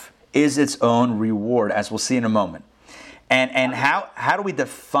itself is its own reward, as we'll see in a moment. And how do we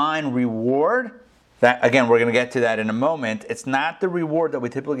define reward? That, again, we're going to get to that in a moment. It's not the reward that we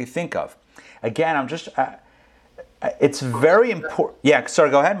typically think of. Again, it's very important. Yeah, sorry,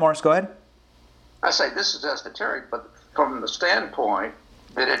 go ahead, Morris, go ahead. I say this is esoteric, but from the standpoint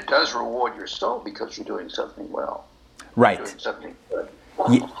that it does reward your soul because you're doing something well. Right. You're doing something good.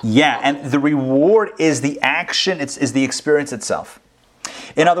 Yeah, and the reward is the action, is the experience itself.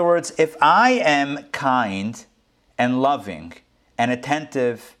 In other words, if I am kind and loving and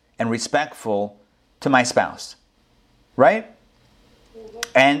attentive and respectful to my spouse, right?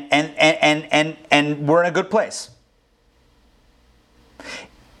 And we're in a good place.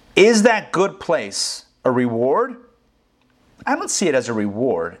 Is that good place a reward? I don't see it as a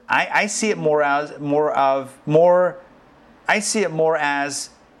reward. I see it more as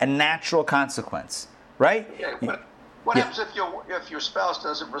a natural consequence, right? Yeah, but what happens if your spouse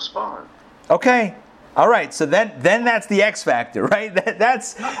doesn't respond? Okay. All right. So then that's the X factor, right? But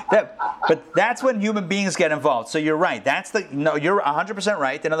that's when human beings get involved. So you're right. You're 100%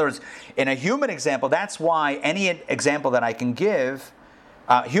 right. In other words, in a human example, that's why any example that I can give,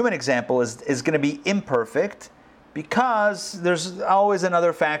 human example is going to be imperfect, because there's always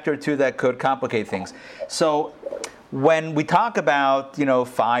another factor too that could complicate things. So when we talk about,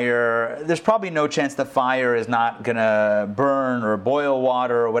 fire, there's probably no chance that fire is not going to burn or boil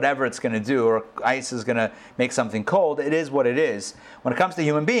water or whatever it's going to do, or ice is going to make something cold. It is what it is. When it comes to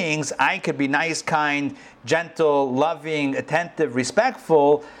human beings, I could be nice, kind, gentle, loving, attentive,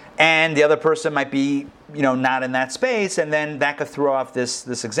 respectful, and the other person might be, not in that space, and then that could throw off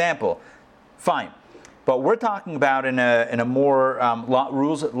this example. Fine. But we're talking about in a more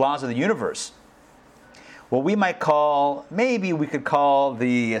laws of the universe. What we might call, maybe we could call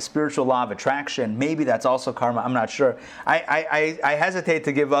the spiritual law of attraction. Maybe that's also karma. I'm not sure. I hesitate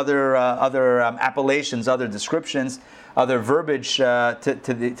to give other appellations, other descriptions, other verbiage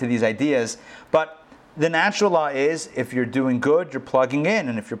to these ideas. But the natural law is, if you're doing good, you're plugging in,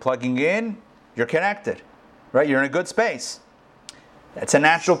 and if you're plugging in, you're connected, right? You're in a good space. It's a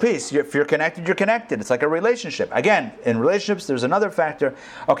natural piece. If you're connected, you're connected. It's like a relationship. Again, in relationships, there's another factor.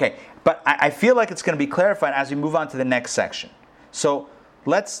 Okay, but I feel like it's going to be clarified as we move on to the next section. So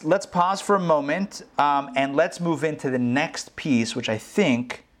let's pause for a moment, and let's move into the next piece, which I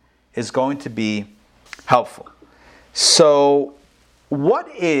think is going to be helpful. So,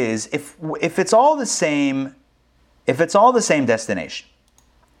 what is, if it's all the same, destination?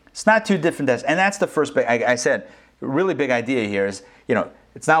 It's not two different destinations, and that's the first big. I said, really big idea here is,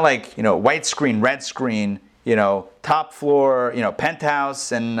 it's not like, white screen, red screen, top floor,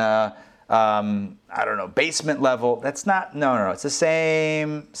 penthouse and, basement level. That's not, no. It's the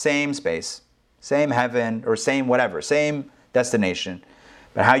same space, same heaven, or same whatever, same destination.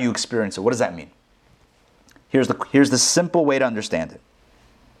 But how you experience it, what does that mean? Here's the simple way to understand it.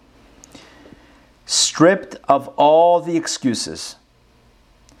 Stripped of all the excuses,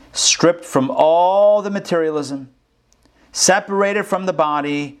 stripped from all the materialism, separated from the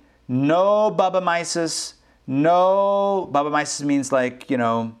body, no Baba Mises. No, Baba Mises means like,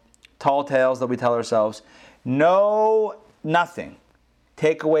 tall tales that we tell ourselves. No, nothing.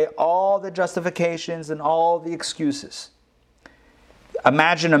 Take away all the justifications and all the excuses.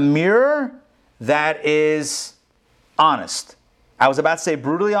 Imagine a mirror that is honest. I was about to say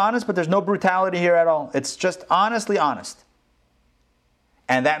brutally honest, but there's no brutality here at all. It's just honestly honest.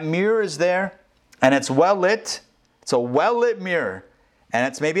 And that mirror is there, and it's well lit. It's a well-lit mirror, and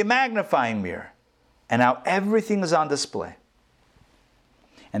it's maybe a magnifying mirror. And now everything is on display.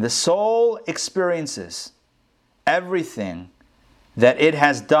 And the soul experiences everything that it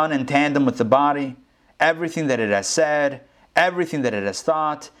has done in tandem with the body, everything that it has said, everything that it has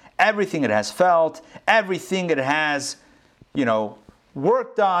thought, everything it has felt, everything it has,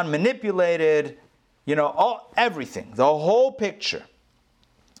 worked on, manipulated, everything, the whole picture.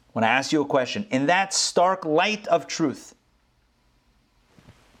 When I ask you a question, in that stark light of truth,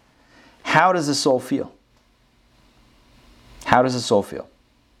 how does the soul feel? How does the soul feel?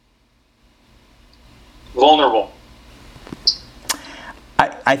 Vulnerable.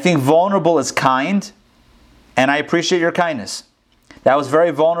 I think vulnerable is kind, and I appreciate your kindness. That was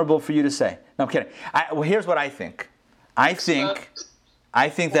very vulnerable for you to say. No, I'm kidding. Here's what I think. I think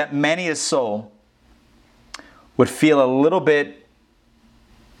that many a soul would feel a little bit.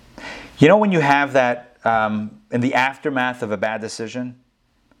 When you have that in the aftermath of a bad decision,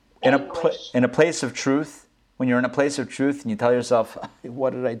 in a place of truth, when you're in a place of truth and you tell yourself,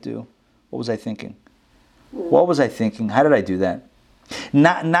 what did I do? What was I thinking? What was I thinking? How did I do that?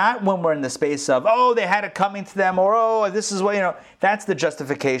 Not when we're in the space of, they had it coming to them, or, this is what, that's the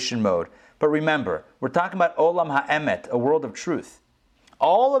justification mode. But remember, we're talking about Olam HaEmet, a world of truth.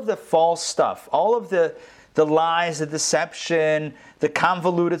 All of the false stuff, all of the lies, the deception, the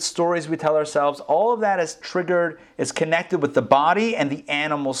convoluted stories we tell ourselves, all of that is triggered, is connected with the body and the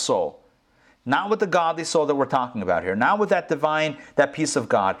animal soul. Not with the godly soul that we're talking about here. Not with that divine, that piece of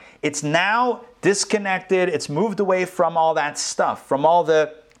God. It's now disconnected. It's moved away from all that stuff, from all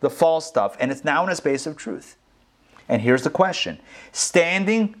the false stuff. And it's now in a space of truth. And here's the question.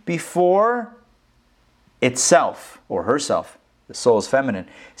 Standing before itself, or herself, the soul is feminine,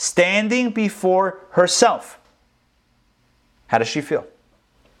 standing before herself, how does she feel?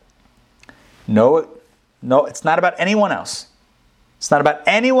 No, it's not about anyone else. It's not about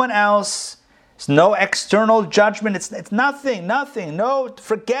anyone else. It's no external judgment. It's nothing. No,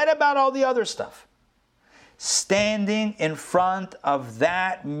 forget about all the other stuff. Standing in front of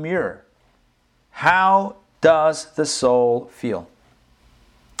that mirror, how does the soul feel?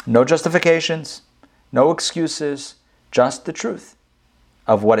 No justifications, no excuses, just the truth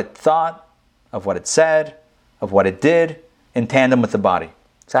of what it thought, of what it said, of what it did in tandem with the body.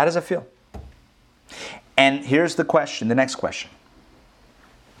 So how does it feel? And here's the question, the next question.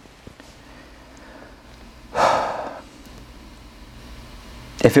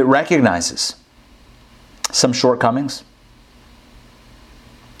 If it recognizes some shortcomings,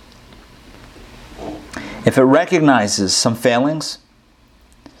 if it recognizes some failings,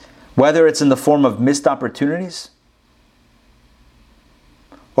 whether it's in the form of missed opportunities,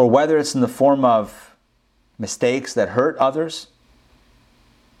 or whether it's in the form of mistakes that hurt others,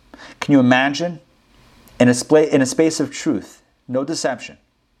 can you imagine in a space of truth, no deception,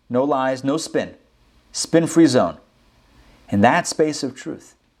 no lies, no spin-free zone, in that space of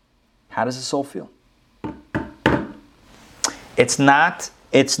truth, how does the soul feel? It's not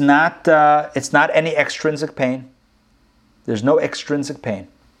any extrinsic pain. There's no extrinsic pain.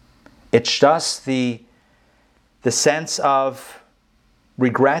 It's just the sense of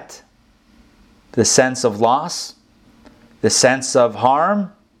regret, the sense of loss, the sense of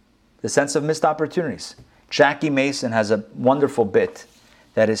harm, the sense of missed opportunities. Jackie Mason has a wonderful bit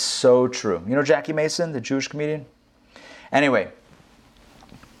that is so true. You know Jackie Mason, the Jewish comedian? Anyway,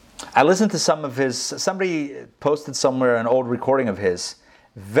 I listened to some of his, somebody posted somewhere an old recording of his,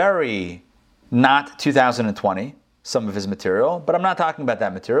 very not 2020, some of his material, but I'm not talking about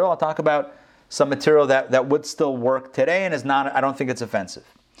that material. I'll talk about some material that would still work today and is not, I don't think it's offensive.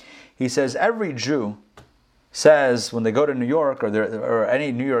 He says every Jew says when they go to New York, or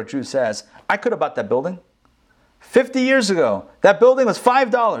any New York Jew says, I could have bought that building 50 years ago. That building was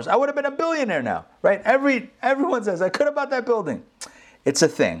 $5. I would have been a billionaire now, right? Everyone says, I could have bought that building. It's a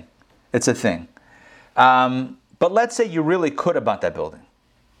thing. It's a thing. But let's say you really could have bought that building.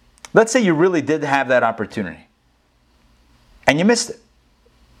 Let's say you really did have that opportunity. And you missed it.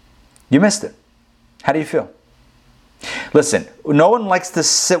 You missed it. How do you feel? Listen, no one likes to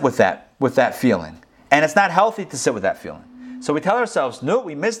sit with that feeling. And it's not healthy to sit with that feeling. So we tell ourselves, no,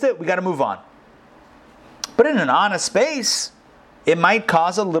 we missed it, we got to move on. But in an honest space, it might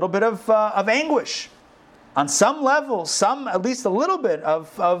cause a little bit of anguish. On some level, at least a little bit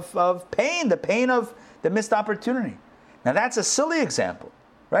of pain, the pain of the missed opportunity. Now that's a silly example,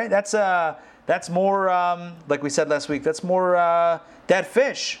 right? That's more, like we said last week, that's more dead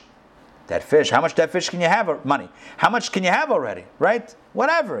fish. Dead fish. How much dead fish can you have? Money. How much can you have already, right?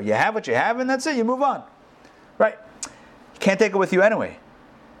 Whatever. You have what you have and that's it. You move on, right? You can't take it with you anyway.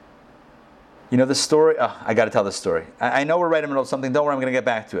 You know the story? Oh, I got to tell this story. I know we're right in the middle of something. Don't worry, I'm going to get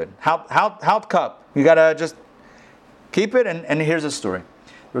back to it. Halt cup. You got to just keep it. And here's a story.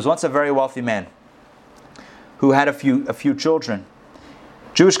 There was once a very wealthy man who had a few children.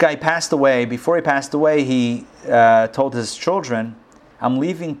 Jewish guy passed away. Before he passed away, he told his children, I'm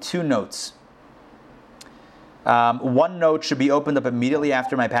leaving 2 notes. One note should be opened up immediately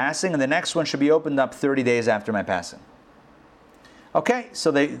after my passing, and the next one should be opened up 30 days after my passing. Okay,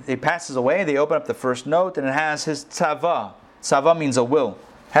 so they passes away, they open up the first note, and it has his tzava. Tzava means a will.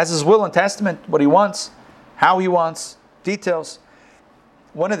 Has his will and testament, what he wants, how he wants, details.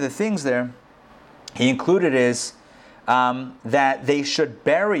 One of the things there he included is that they should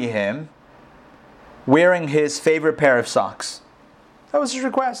bury him wearing his favorite pair of socks. That was his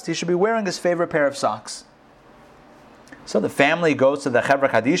request. He should be wearing his favorite pair of socks. So the family goes to the Chevra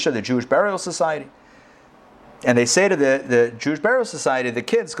Kadisha, the Jewish Burial Society, and they say to the Jewish Burial Society, the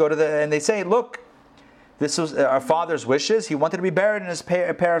kids go to and they say, look, this was our father's wishes. He wanted to be buried in his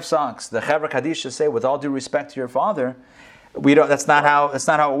pair of socks. The Chevra Kadisha say, with all due respect to your father, we don't. That's not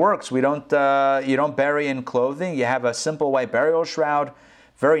how it works. We don't. You don't bury in clothing. You have a simple white burial shroud,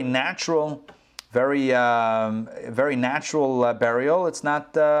 very natural. Very natural burial. It's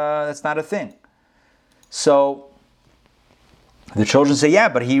not a thing. So The children say, yeah,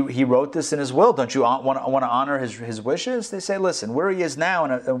 but he wrote this in his will. Don't you want to honor his wishes? They say, listen, where he is now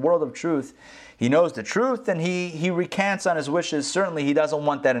in a world of truth, he knows the truth and he recants on his wishes. Certainly he doesn't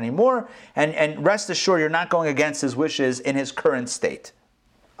want that anymore. And rest assured, you're not going against his wishes in his current state.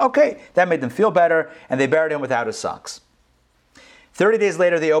 Okay, that made them feel better, and they buried him without his socks. 30 days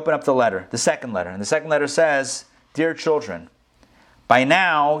later, they open up the letter, the second letter. And the second letter says, dear children, by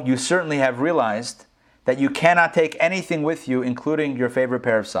now you certainly have realized that you cannot take anything with you, including your favorite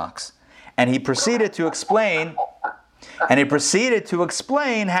pair of socks. And he proceeded to explain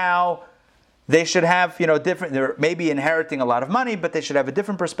how they should have, different, they're maybe inheriting a lot of money, but they should have a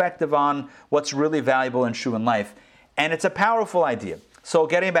different perspective on what's really valuable and true in life. And it's a powerful idea. So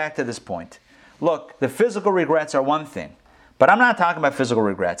getting back to this point, look, the physical regrets are one thing, but I'm not talking about physical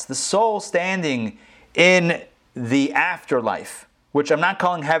regrets. The soul standing in the afterlife, which I'm not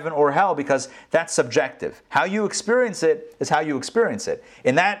calling heaven or hell because that's subjective. How you experience it is how you experience it.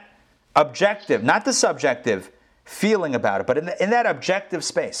 In that objective, not the subjective feeling about it, but in that objective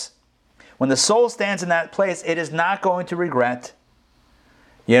space. When the soul stands in that place, it is not going to regret,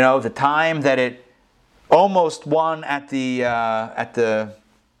 the time that it almost won at the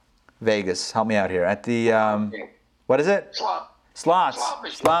Vegas. Help me out here. At the what is it?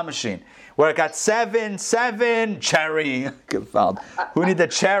 Slot machine. Where it got 7 cherry. Who need the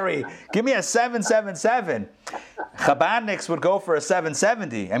cherry? Give me a 777. Chabadniks would go for a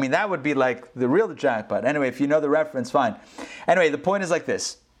 770. I mean, that would be like the real jackpot. Anyway, if you know the reference, fine. Anyway, the point is like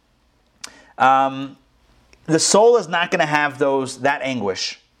this. The soul is not going to have that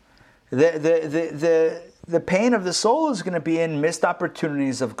anguish. The pain of the soul is going to be in missed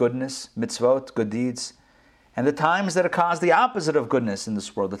opportunities of goodness, mitzvot, good deeds, and the times that it caused the opposite of goodness in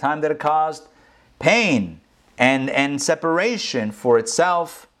this world, the time that it caused pain and separation for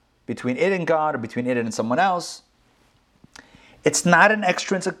itself, between it and God, or between it and someone else. It's not an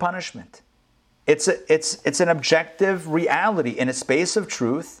extrinsic punishment. It's an objective reality in a space of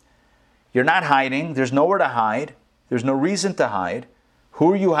truth. You're not hiding. There's nowhere to hide. There's no reason to hide.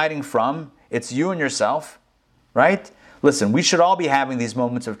 Who are you hiding from? It's you and yourself, right? Listen, we should all be having these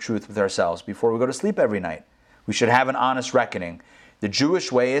moments of truth with ourselves before we go to sleep every night. We should have an honest reckoning. The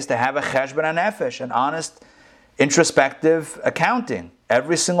Jewish way is to have a cheshbon hanefesh, an honest, introspective accounting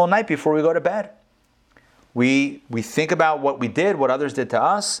every single night before we go to bed. We think about what we did, what others did to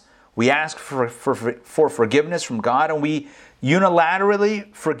us. We ask for forgiveness from God, and we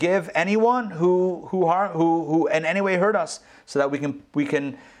unilaterally forgive anyone who in any way hurt us, so that we can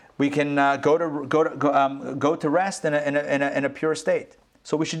go to rest in a pure state.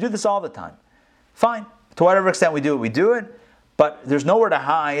 So we should do this all the time. Fine, to whatever extent we do it, but there's nowhere to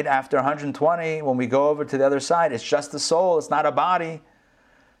hide after 120 when we go over to the other side. It's just the soul. It's not a body.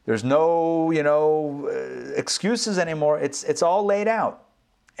 There's no excuses anymore. It's all laid out.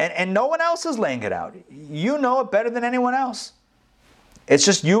 And no one else is laying it out. You know it better than anyone else. It's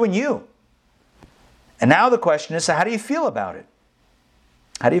just you and you. And now the question is, so how do you feel about it?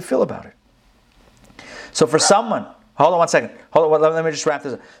 How do you feel about it? So for someone, hold on one second. Let me just wrap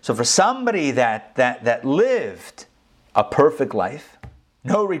this up. So for somebody that lived a perfect life,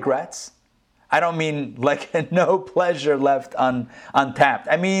 no regrets. I don't mean like no pleasure left untapped.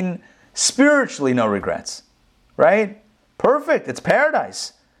 I mean spiritually no regrets, right? Perfect. It's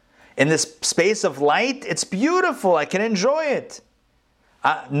paradise. In this space of light, it's beautiful. I can enjoy it.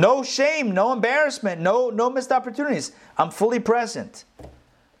 No shame, no embarrassment, no missed opportunities. I'm fully present.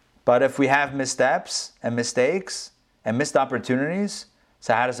 But if we have missteps and mistakes and missed opportunities,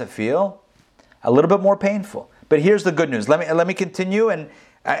 so how does it feel? A little bit more painful. But here's the good news. Let me continue, and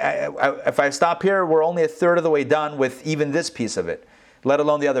if I stop here, we're only a third of the way done with even this piece of it, let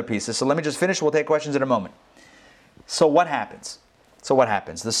alone the other pieces. So let me just finish. We'll take questions in a moment. So what happens?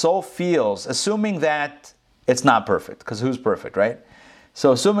 The soul feels, assuming that it's not perfect, because who's perfect, right?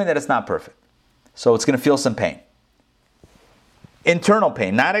 So assuming that it's not perfect, so it's going to feel some pain. Internal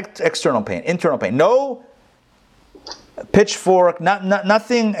pain, not external pain. Internal pain. No pitchfork,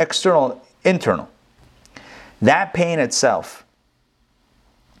 nothing external, internal. That pain itself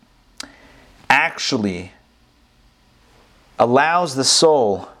actually allows the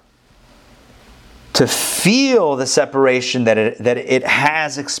soul to feel the separation that it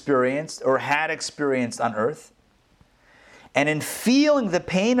has experienced or had experienced on earth. And in feeling the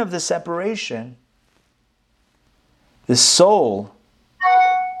pain of the separation, the soul,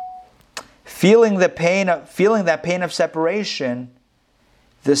 feeling that pain of separation,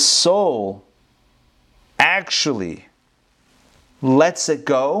 the soul actually lets it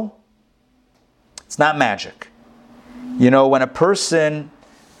go. It's not magic. When a person,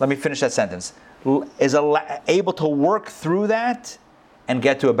 let me finish that sentence. is able to work through that and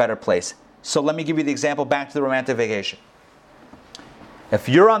get to a better place. So let me give you the example back to the romantic vacation. If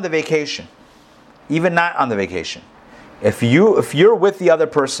you're on the vacation, even not on the vacation, if you're with the other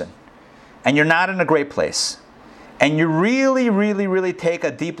person and you're not in a great place, and you really, really, really take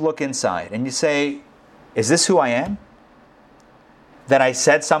a deep look inside and you say, is this who I am? That I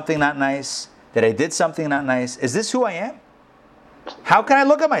said something not nice? That I did something not nice? Is this who I am? How can I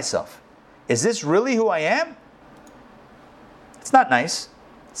look at myself? Is this really who I am? It's not nice.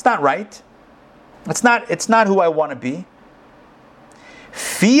 It's not right. It's not who I want to be.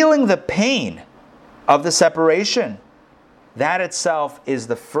 Feeling the pain of the separation, that itself is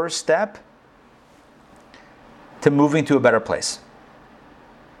the first step to moving to a better place.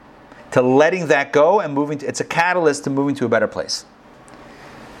 To letting that go and it's a catalyst to moving to a better place.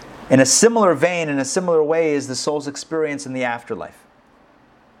 In a similar vein, in a similar way, is the soul's experience in the afterlife.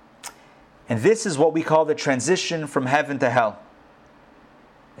 And this is what we call the transition from heaven to hell.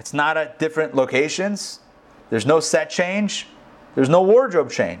 It's not at different locations. There's no set change. There's no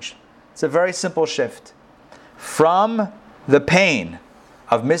wardrobe change. It's a very simple shift. From the pain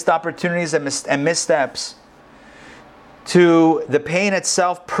of missed opportunities and missteps to the pain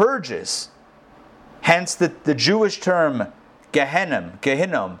itself purges. Hence the Jewish term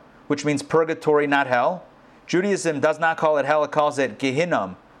Gehinnom, which means purgatory, not hell. Judaism does not call it hell, it calls it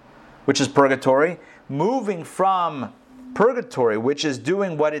Gehinnom, which is purgatory. Moving from purgatory, which is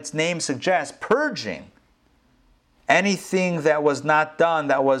doing what its name suggests, purging anything that was not done,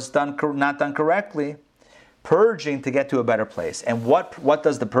 not done correctly, purging to get to a better place. And what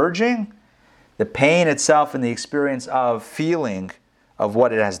does the purging? The pain itself and the experience of feeling of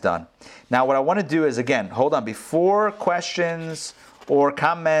what it has done. Now what I want to do is, again, hold on, before questions or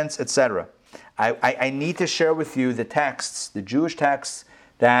comments, etc., I need to share with you the texts, the Jewish texts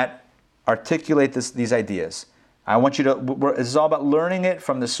that articulate these ideas. I want you to, this is all about learning it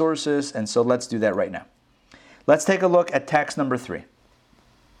from the sources, and so let's do that right now. Let's take a look at text number 3.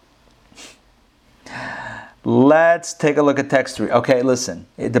 Let's take a look at text 3. Okay, listen.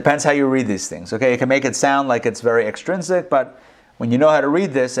 It depends how you read these things. Okay, it can make it sound like it's very extrinsic, but when you know how to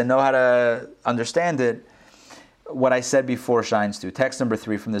read this and know how to understand it, what I said before shines through. Text number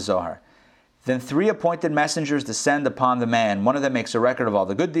 3 from the Zohar. Then 3 appointed messengers descend upon the man. One of them makes a record of all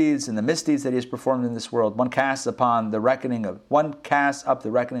the good deeds and the misdeeds that he has performed in this world. One casts up the reckoning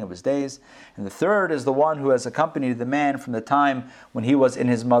of his days. And the third is the one who has accompanied the man from the time when he was in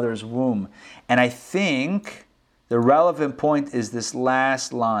his mother's womb. And I think the relevant point is this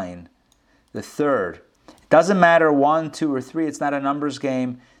last line, the third. It doesn't matter 1, 2, or 3. It's not a numbers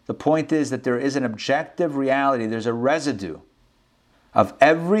game. The point is that there is an objective reality. There's a residue of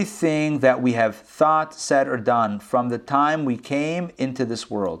everything that we have thought, said, or done from the time we came into this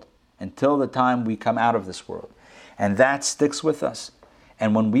world until the time we come out of this world. And that sticks with us.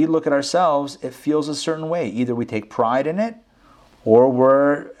 And when we look at ourselves, it feels a certain way. Either we take pride in it or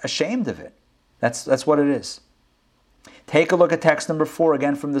we're ashamed of it. That's what it is. Take a look at text number 4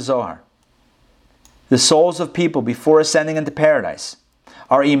 again from the Zohar. The souls of people before ascending into paradise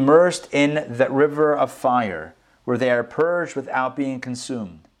are immersed in the river of fire, where they are purged without being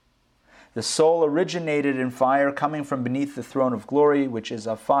consumed. The soul originated in fire, coming from beneath the throne of glory, which is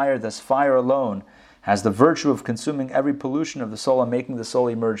of fire. Thus fire alone has the virtue of consuming every pollution of the soul and making the soul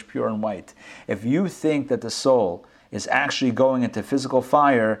emerge pure and white. If you think that the soul is actually going into physical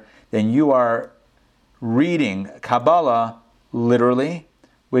fire, then you are reading Kabbalah literally,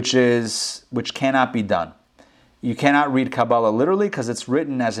 which cannot be done. You cannot read Kabbalah literally because it's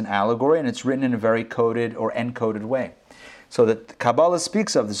written as an allegory and it's written in a very coded or encoded way. So that Kabbalah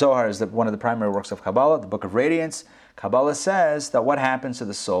speaks of, the Zohar is one of the primary works of Kabbalah, the Book of Radiance. Kabbalah says that what happens to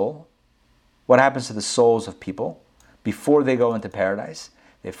the soul, what happens to the souls of people before they go into paradise?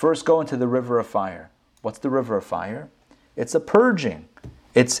 They first go into the river of fire. What's the river of fire? It's a purging.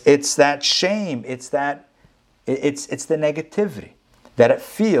 It's that shame. It's the negativity that it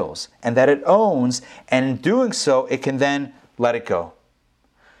feels and that it owns, and in doing so, it can then let it go.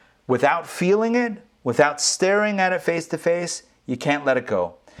 Without feeling it, without staring at it face to face, you can't let it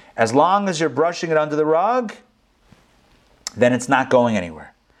go. As long as you're brushing it under the rug, then it's not going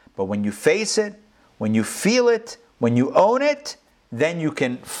anywhere. But when you face it, when you feel it, when you own it, then you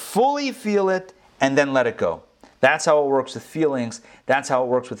can fully feel it and then let it go. That's how it works with feelings. That's how it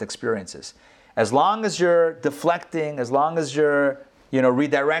works with experiences. As long as you're deflecting, as long as you're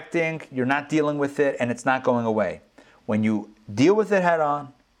redirecting, you're not dealing with it and it's not going away. When you deal with it head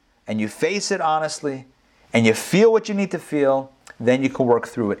on and you face it honestly and you feel what you need to feel, then you can work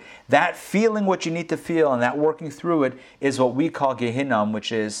through it. That feeling what you need to feel and that working through it is what we call Gehinnom,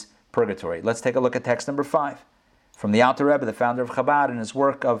 which is purgatory. Let's take a look at text number 5 from the Alter Rebbe, the founder of Chabad, in his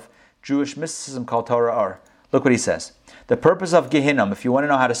work of Jewish mysticism called Torah Or. Look what he says. The purpose of Gehinnom, if you want to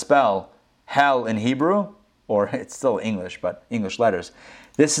know how to spell hell in Hebrew, or it's still English, but English letters,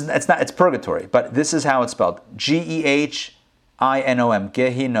 it's purgatory, but this is how it's spelled. Gehinom,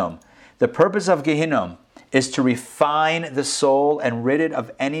 Gehinnom. The purpose of Gehinnom is to refine the soul and rid it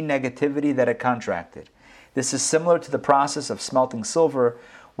of any negativity that it contracted. This is similar to the process of smelting silver,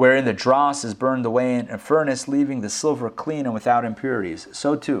 wherein the dross is burned away in a furnace, leaving the silver clean and without impurities.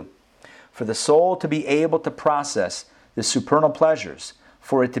 So too, for the soul to be able to process the supernal pleasures,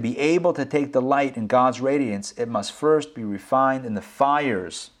 for it to be able to take delight in God's radiance, it must first be refined in the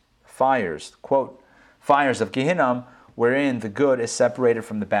fires, quote, fires of Gehinnom, wherein the good is separated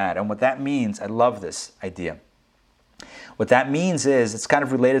from the bad. And what that means, I love this idea. What that means is, it's kind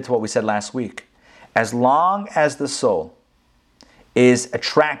of related to what we said last week. As long as the soul is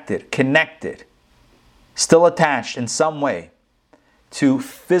attracted, connected, still attached in some way to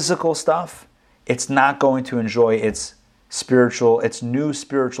physical stuff, it's not going to enjoy its new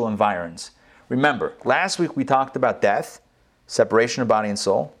spiritual environs. Remember, last week we talked about death, separation of body and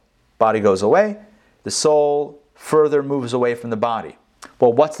soul. Body goes away, the soul further moves away from the body.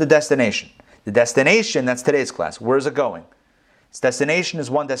 Well, what's the destination? The destination, that's today's class. Where's it going? Its destination is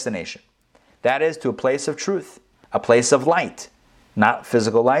one destination. That is to a place of truth, a place of light. Not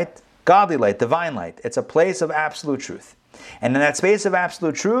physical light, godly light, divine light. It's a place of absolute truth. And in that space of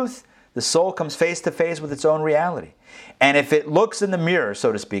absolute truth, the soul comes face to face with its own reality. And if it looks in the mirror,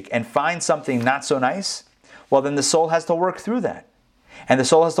 so to speak, and finds something not so nice, well, then the soul has to work through that. And the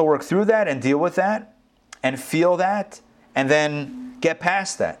soul has to work through that and deal with that and feel that and then get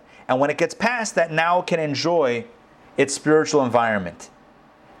past that. And when it gets past that, now it can enjoy its spiritual environment.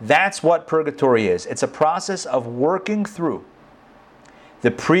 That's what purgatory is. It's a process of working through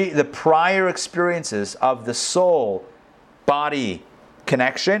the prior experiences of the soul-body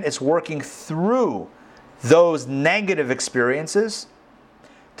connection. It's working through those negative experiences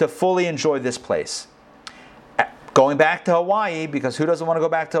to fully enjoy this place. Going back to Hawaii, because who doesn't want to go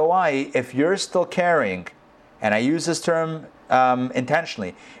back to Hawaii? If you're still carrying, and I use this term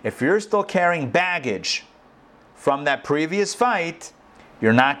intentionally, if you're still carrying baggage from that previous fight,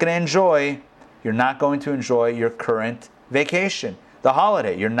 you're not going to enjoy your current vacation, the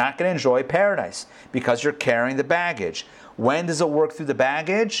holiday. You're not going to enjoy paradise because you're carrying the baggage. When does it work through the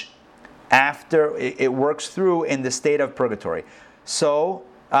baggage? After it works through in the state of purgatory. So,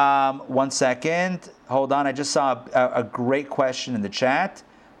 1 second. Hold on. I just saw a great question in the chat.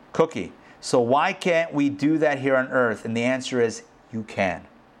 Cookie. So why can't we do that here on earth? And the answer is, you can.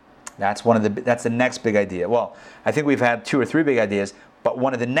 That's the next big idea. Well, I think we've had 2 or 3 big ideas, but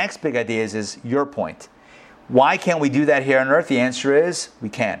one of the next big ideas is your point. Why can't we do that here on earth? The answer is, we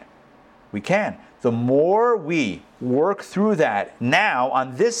can. We can. The more we work through that now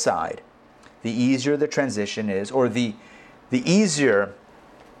on this side, the easier the transition is, or the easier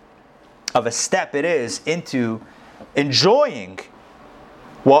of a step it is into enjoying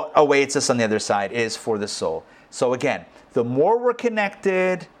what awaits us on the other side is for the soul. So again, the more we're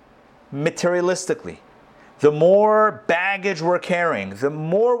connected materialistically, the more baggage we're carrying, the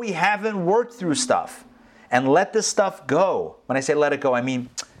more we haven't worked through stuff and let this stuff go. When I say let it go, I mean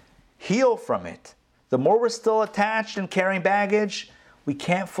heal from it. The more we're still attached and carrying baggage, we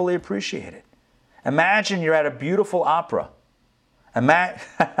can't fully appreciate it. Imagine you're at a beautiful opera. Adina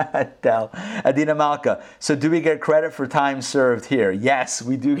Malka. So do we get credit for time served here? Yes,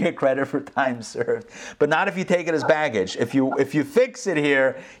 we do get credit for time served. But not if you take it as baggage. If you fix it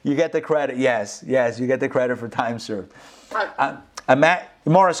here, you get the credit. Yes, you get the credit for time served.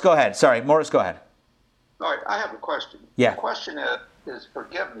 Morris, go ahead. Sorry, Morris, go ahead. All right, I have a question. Yeah. The question is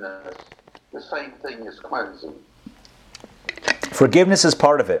forgiveness the same thing as cleansing? Forgiveness is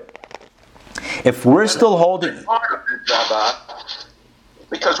part of it. If we're still holding... Part of it, Rabbi,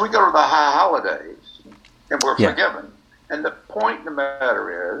 because we go to the high holidays and we're forgiven. And the point of the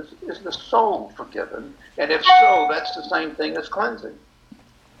matter is the soul forgiven? And if so, that's the same thing as cleansing.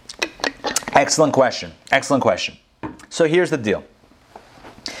 Excellent question. So here's the deal.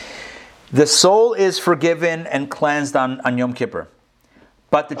 The soul is forgiven and cleansed on Yom Kippur.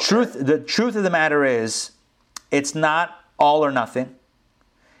 But the truth of the matter is, it's not all or nothing.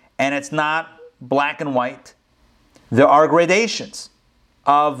 And it's not black and white. There are gradations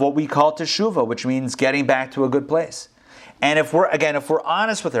of what we call teshuvah, which means getting back to a good place. And if we're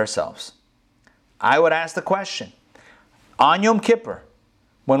honest with ourselves, I would ask the question, on Yom Kippur,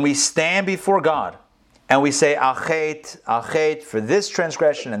 when we stand before God and we say, Achet, for this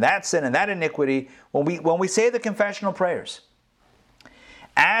transgression and that sin and that iniquity, when we say the confessional prayers,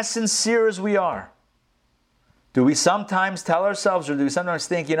 as sincere as we are, do we sometimes tell ourselves, or do we sometimes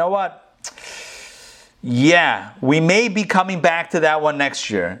think, you know what? Yeah, we may be coming back to that one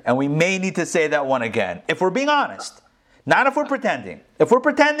next year, and we may need to say that one again, if we're being honest. Not if we're pretending. If we're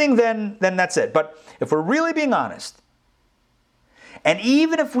pretending, then that's it. But if we're really being honest, and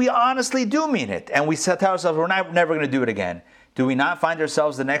even if we honestly do mean it, and we tell ourselves we're never going to do it again, do we not find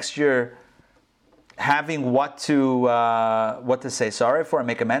ourselves the next year having what to say sorry for and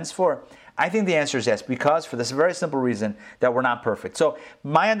make amends for? I think the answer is yes, because for this very simple reason that we're not perfect. So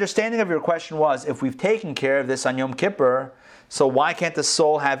my understanding of your question was, if we've taken care of this on Yom Kippur, so why can't the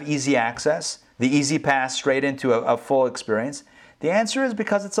soul have easy access, the easy pass straight into a full experience? The answer is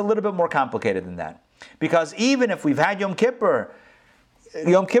because it's a little bit more complicated than that. Because even if we've had Yom Kippur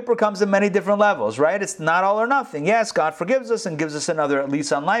comes in many different levels, right? It's not all or nothing. Yes, God forgives us and gives us another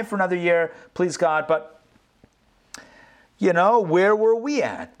lease on life for another year, please God, but where were we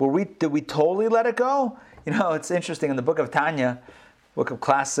at? Did we totally let it go? It's interesting, in the book of Tanya, book of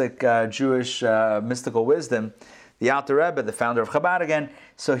classic Jewish mystical wisdom, the Alter Rebbe, the founder of Chabad again,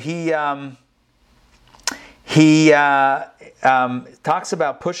 so he talks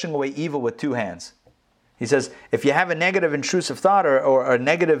about pushing away evil with two hands. He says, if you have a negative intrusive thought or a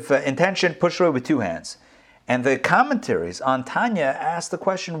negative intention, push it away with two hands. And the commentaries on Tanya ask the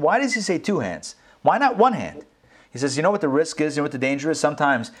question, why does he say two hands? Why not one hand? He says, you know what the risk is? You know what the danger is?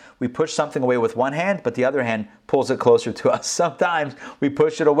 Sometimes we push something away with one hand, but the other hand pulls it closer to us. Sometimes we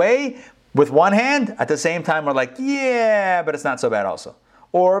push it away with one hand. At the same time, we're like, yeah, but it's not so bad also.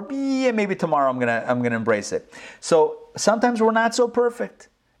 Or, yeah, maybe tomorrow I'm gonna embrace it. So sometimes we're not so perfect.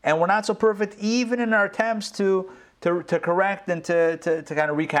 And we're not so perfect even in our attempts to correct and to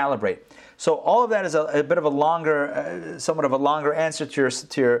kind of recalibrate. So all of that is a bit of a longer, somewhat of a longer answer to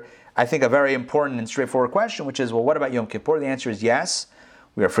your, I think, a very important and straightforward question, which is, well, what about Yom Kippur? The answer is yes.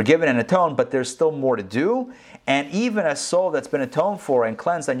 We are forgiven and atoned, but there's still more to do. And even a soul that's been atoned for and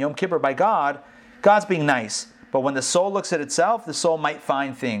cleansed on Yom Kippur by God, God's being nice. But when the soul looks at itself, the soul might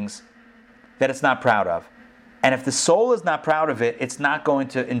find things that it's not proud of. And if the soul is not proud of it, it's not going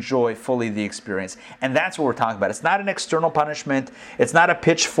to enjoy fully the experience. And that's what we're talking about. It's not an external punishment. It's not a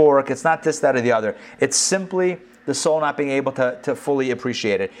pitchfork. It's not this, that, or the other. It's simply the soul not being able to fully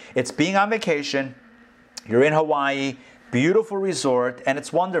appreciate it. It's being on vacation. You're in Hawaii, beautiful resort, and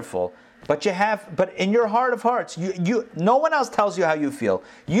it's wonderful. But in your heart of hearts, no one else tells you how you feel.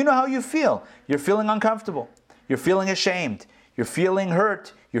 You know how you feel. You're feeling uncomfortable. You're feeling ashamed. You're feeling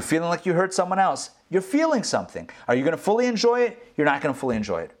hurt. You're feeling like you hurt someone else. You're feeling something. Are you going to fully enjoy it? You're not going to fully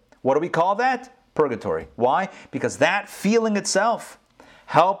enjoy it. What do we call that? Purgatory. Why? Because that feeling itself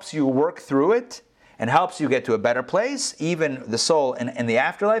helps you work through it and helps you get to a better place. Even the soul in the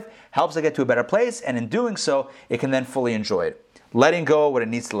afterlife helps it get to a better place, and in doing so, it can then fully enjoy it. Letting go of what it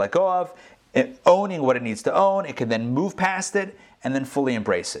needs to let go of, owning what it needs to own, it can then move past it and then fully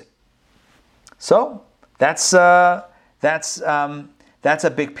embrace it. So that's a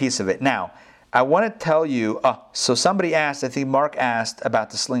big piece of it. Now, I want to tell you, so somebody asked, I think Mark asked about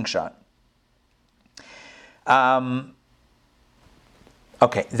the slingshot. Okay,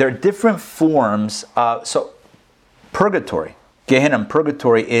 there are different forms. So purgatory, Gehenna,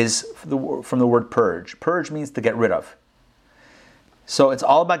 purgatory is from the word purge. Purge means to get rid of. So it's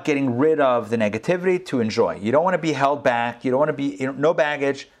all about getting rid of the negativity to enjoy. You don't want to be held back. You don't want to be, no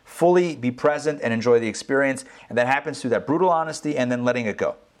baggage, fully be present and enjoy the experience. And that happens through that brutal honesty and then letting it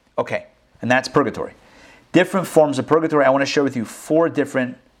go. Okay. And that's purgatory. Different forms of purgatory. I want to share with you four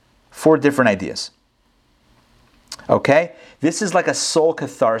different ideas. Okay? This is like a soul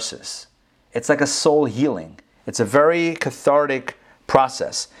catharsis. It's like a soul healing. It's a very cathartic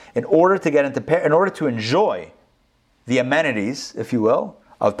process. In order to enjoy the amenities, if you will,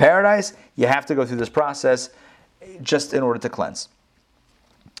 of paradise, you have to go through this process just in order to cleanse.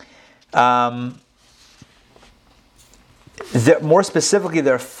 More specifically,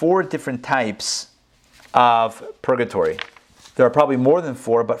 there are four different types of purgatory. There are probably more than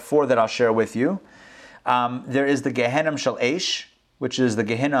four, but four that I'll share with you. There is the Gehenna Shel Eish, which is the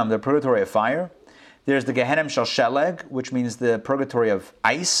Gehenna, the purgatory of fire. There's the Gehenna Shel Sheleg, which means the purgatory of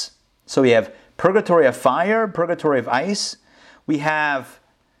ice. So we have purgatory of fire, purgatory of ice. We have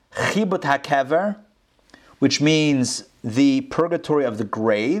Chibut HaKever, which means the purgatory of the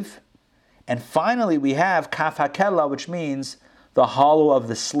grave. And finally, we have Kaf HaKela, which means the hollow of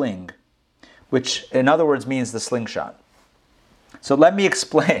the sling, which in other words means the slingshot. So let me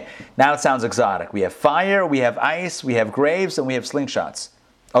explain. Now it sounds exotic. We have fire, we have ice, we have graves, and we have slingshots.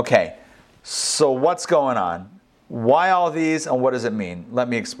 Okay, so what's going on? Why all these, and what does it mean? Let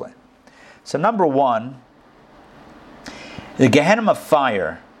me explain. So number one, The Gehenna of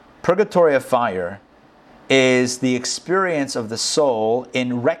fire, purgatory of fire, is the experience of the soul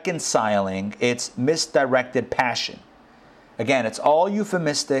in reconciling its misdirected passion. Again, it's all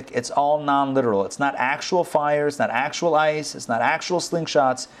euphemistic, it's all non-literal. It's not actual fire, it's not actual ice, it's not actual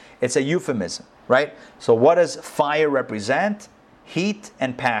slingshots, it's a euphemism, right? So what does fire represent? Heat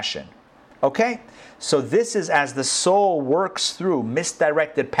and passion. Okay? So this is as the soul works through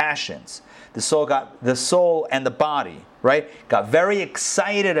misdirected passions. The soul and the body, right, got very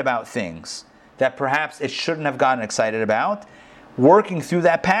excited about things that perhaps it shouldn't have gotten excited about. Working through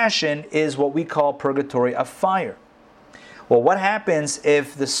that passion is what we call purgatory of fire. Well, what happens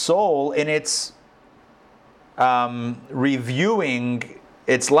if the soul, in its reviewing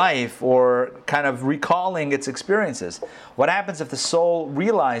its life or kind of recalling its experiences, what happens if the soul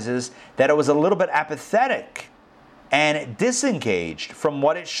realizes that it was a little bit apathetic and disengaged from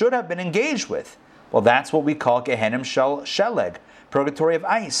what it should have been engaged with? Well, that's what we call Gehenna Sheleg, purgatory of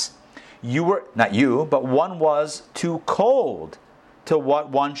ice. You were, not you, but one was too cold to what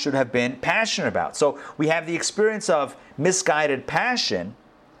one should have been passionate about. So we have the experience of misguided passion.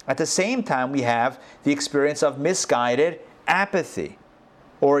 At the same time, we have the experience of misguided apathy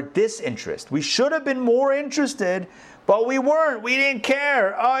or disinterest. We should have been more interested, but we weren't. We didn't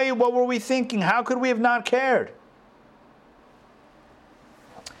care. Oh, what were we thinking? How could we have not cared?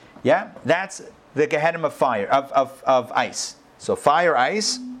 Yeah, that's the Gehenna of fire, of ice. So fire,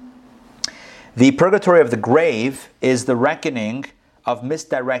 ice. The purgatory of the grave is the reckoning of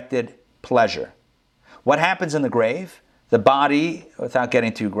misdirected pleasure. What happens in the grave? The body, without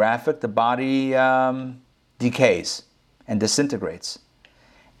getting too graphic, the body decays and disintegrates.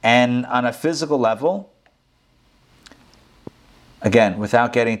 And on a physical level, again,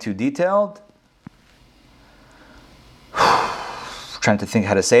 without getting too detailed, trying to think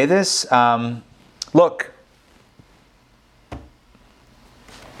how to say this. Look,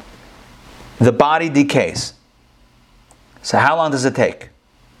 the body decays. So how long does it take?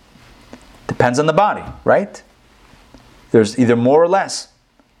 Depends on the body, right? There's either more or less.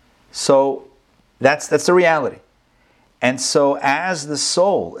 So that's the reality. And so as the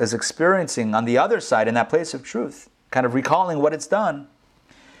soul is experiencing on the other side, in that place of truth, kind of recalling what it's done,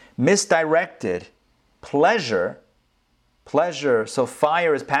 misdirected pleasure, so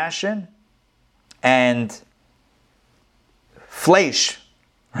fire is passion, and flesh,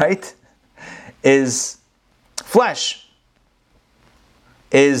 right, is flesh,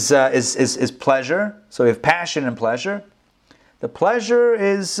 is pleasure. So we have passion and pleasure. The pleasure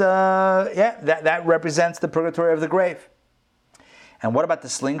is, that represents the purgatory of the grave. And what about the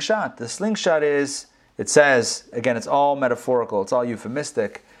slingshot? The slingshot is, it says, again, it's all metaphorical, it's all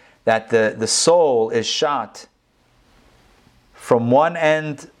euphemistic, that the soul is shot from one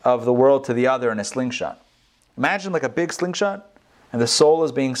end of the world to the other in a slingshot. Imagine like a big slingshot, and the soul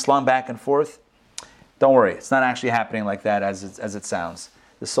is being slung back and forth. Don't worry, it's not actually happening like that as it sounds.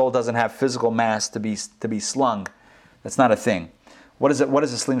 The soul doesn't have physical mass to be slung. That's not a thing. What does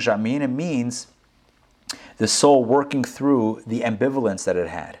a slingshot mean? It means the soul working through the ambivalence that it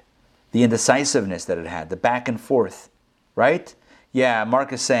had, the indecisiveness that it had, the back and forth, right? Yeah,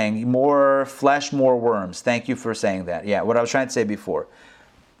 Mark is saying, more flesh, more worms. Thank you for saying that. Yeah, what I was trying to say before.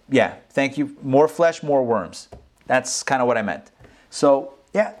 Yeah, thank you. More flesh, more worms. That's kind of what I meant. So,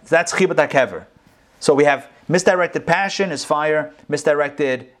 yeah, that's chibat hakever. So we have misdirected passion is fire,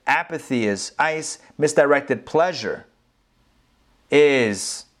 misdirected apathy is ice, misdirected pleasure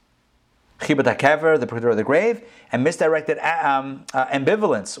is chibat hakever, the purgatory of the grave, and misdirected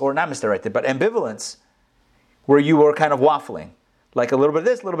ambivalence, or not misdirected, but ambivalence, where you were kind of waffling. Like a little bit of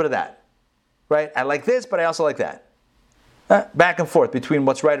this, a little bit of that. Right? I like this, but I also like that. Back and forth between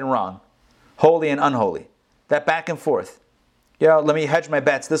what's right and wrong. Holy and unholy. That back and forth. Let me hedge my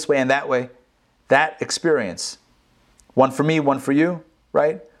bets this way and that way. That experience. One for me, one for you.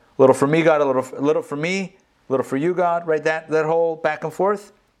 Right? A little for me, God, a little for me, a little for you, God. Right? That whole back and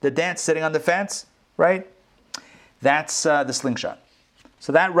forth. The dance, sitting on the fence. Right? That's the slingshot.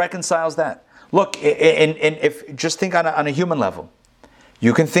 So that reconciles that. Look, if just think on a human level.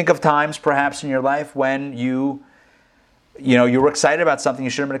 You can think of times, perhaps in your life, when you were excited about something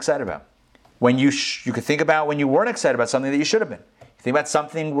you shouldn't have been excited about. When you could think about when you weren't excited about something that you should have been. You think about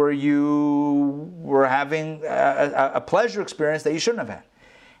something where you were having a pleasure experience that you shouldn't have had.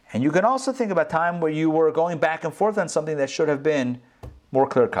 And you can also think about time where you were going back and forth on something that should have been more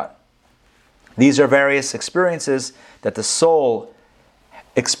clear-cut. These are various experiences that the soul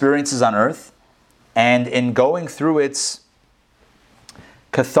experiences on earth, and in going through its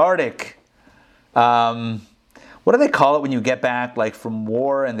cathartic, what do they call it when you get back like from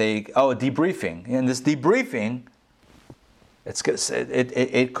war and debriefing. In this debriefing,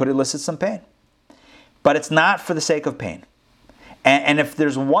 It could elicit some pain. But it's not for the sake of pain. And if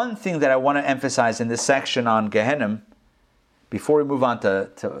there's one thing that I want to emphasize in this section on Gehenna, before we move on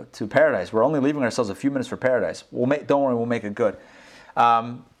to paradise, we're only leaving ourselves a few minutes for paradise. Don't worry, we'll make it good.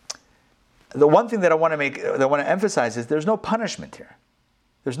 The one thing that I want to emphasize is there's no punishment here.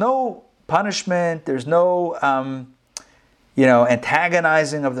 There's no punishment. There's no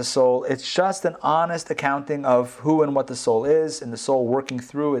antagonizing of the soul. It's just an honest accounting of who and what the soul is, and the soul working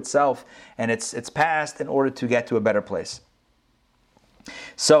through itself and its past in order to get to a better place.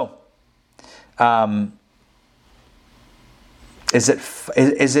 So, is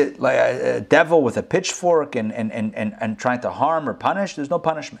it like a devil with a pitchfork and trying to harm or punish? There's no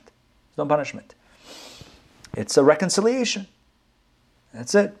punishment. There's no punishment. It's a reconciliation.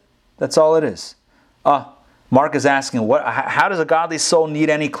 That's it. That's all it is. Mark is asking, how does a godly soul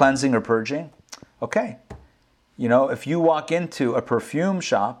need any cleansing or purging? Okay. If you walk into a perfume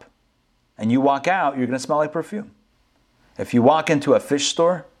shop and you walk out, you're going to smell like perfume. If you walk into a fish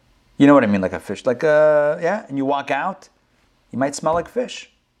store, you know what I mean, like a fish, and you walk out, you might smell like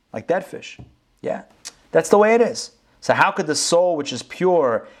fish, like dead fish. Yeah, that's the way it is. So how could the soul, which is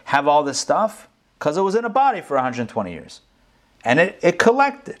pure, have all this stuff? Because it was in a body for 120 years. And it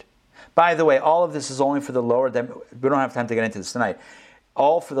collected. By the way, all of this is only for the lower, we don't have time to get into this tonight,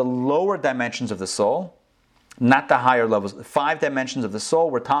 all for the lower dimensions of the soul, not the higher levels. 5 dimensions of the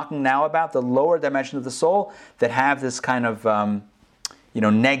soul. We're talking now about the lower dimensions of the soul that have this kind of,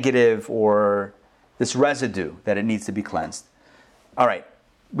 negative or this residue that it needs to be cleansed. All right,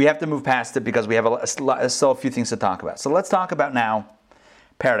 we have to move past it because we have still a few things to talk about. So let's talk about now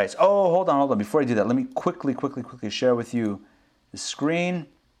paradise. Oh, hold on. Before I do that, let me quickly share with you the screen.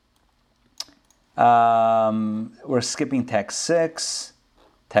 We're skipping text 6,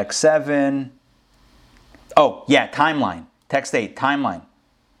 text 7. Oh, yeah, timeline. Text 8, timeline.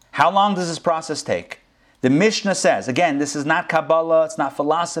 How long does this process take? The Mishnah says, again, this is not Kabbalah, it's not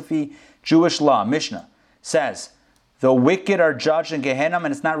philosophy, Jewish law. Mishnah says, the wicked are judged in Gehenna, and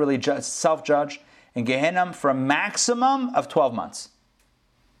it's not really self-judged, in Gehenna for a maximum of 12 months.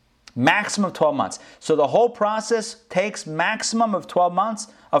 Maximum of 12 months. So the whole process takes maximum of 12 months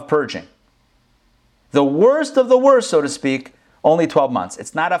of purging. The worst of the worst, so to speak, only 12 months.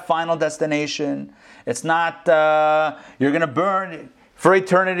 It's not a final destination. It's not you're going to burn for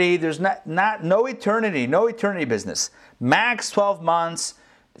eternity. There's no eternity business. Max 12 months.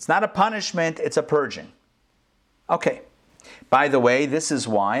 It's not a punishment. It's a purging. Okay. By the way, this is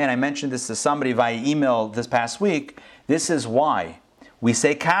why, and I mentioned this to somebody via email this past week, this is why we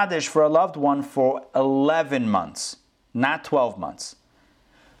say Kaddish for a loved one for 11 months, not 12 months.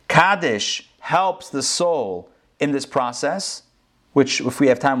 Kaddish helps the soul in this process, which if we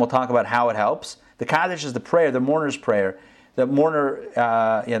have time we'll talk about how it helps. The Kaddish is the prayer, the mourner's prayer, the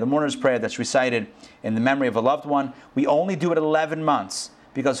mourner's prayer that's recited in the memory of a loved one. We only do it 11 months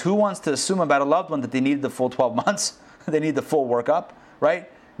because who wants to assume about a loved one that they need the full 12 months? They need the full workup, right?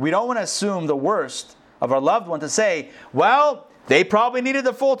 We don't want to assume the worst of our loved one to say, well, they probably needed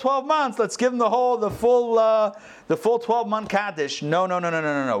the full 12 months. Let's give them the full 12-month Kaddish.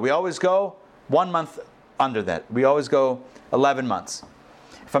 No. We always go 1 month under that. We always go 11 months.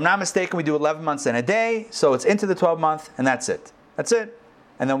 If I'm not mistaken, we do 11 months and a day, so it's into the 12 month, and that's it. That's it.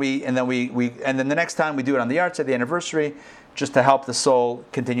 And then the next time we do it on the Yartzeit, the anniversary, just to help the soul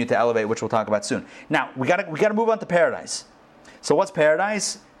continue to elevate, which we'll talk about soon. Now we got to move on to paradise. So what's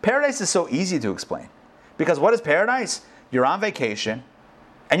paradise? Paradise is so easy to explain, because what is paradise? You're on vacation,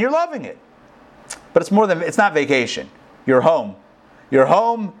 and you're loving it. But it's not vacation. You're home. You're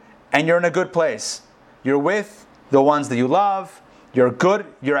home, and you're in a good place. You're with the ones that you love. You're good.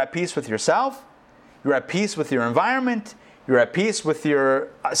 You're at peace with yourself. You're at peace with your environment. You're at peace with your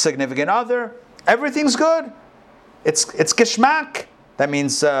significant other. Everything's good. It's geschmack. That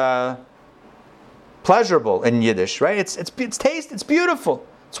means pleasurable in Yiddish, right? It's taste. It's beautiful.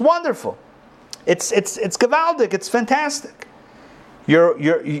 It's wonderful. It's gewaldig. It's fantastic. You're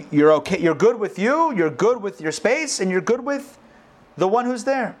okay. You're good with you. You're good with your space, and you're good with the one who's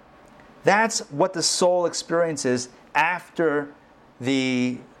there. That's what the soul experiences after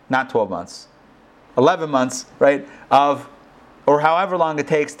the not 12 months, 11 months, right? Or however long it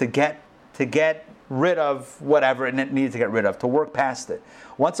takes to get rid of whatever it needs to get rid of, to work past it.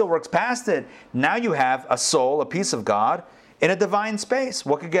 Once it works past it, now you have a soul, a piece of God, in a divine space.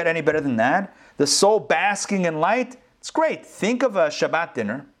 What could get any better than that? The soul basking in light. It's great. Think of a Shabbat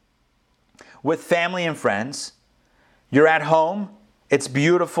dinner with family and friends. You're at home. It's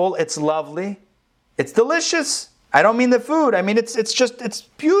beautiful. It's lovely. It's delicious. I don't mean the food. I mean it's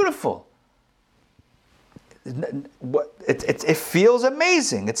beautiful. it feels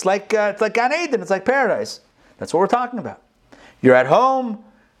amazing. It's like Gan Eden. It's like paradise. That's what we're talking about. You're at home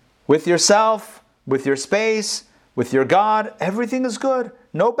with yourself, with your space, with your God. Everything is good.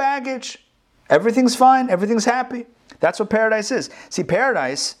 No baggage. Everything's fine. Everything's happy. That's what paradise is. See,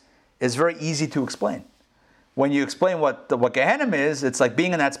 paradise is very easy to explain. When you explain what Gehenna is, it's like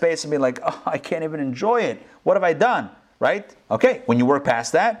being in that space and being like, oh, I can't even enjoy it. What have I done? Right? Okay, when you work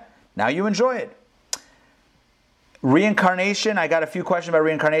past that, now you enjoy it. Reincarnation, I got a few questions about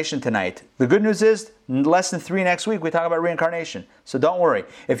reincarnation tonight. The good news is, less than 3 next week, we talk about reincarnation. So don't worry.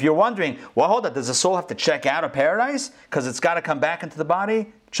 If you're wondering, well, hold on, does the soul have to check out of paradise because it's got to come back into the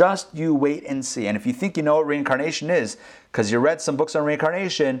body? Just you wait and see. And if you think you know what reincarnation is, because you read some books on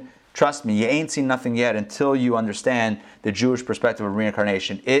reincarnation, trust me, you ain't seen nothing yet until you understand the Jewish perspective of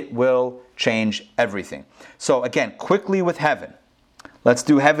reincarnation. It will change everything. So again, quickly with heaven. Let's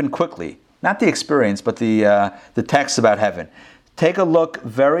do heaven quickly. Not the experience, but the text about heaven. Take a look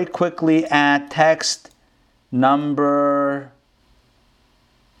very quickly at text number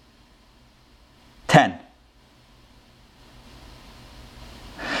 10.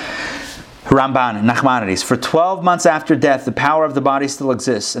 Ramban, Nachmanides. For 12 months after death, the power of the body still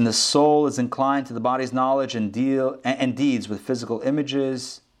exists, and the soul is inclined to the body's knowledge and deeds with physical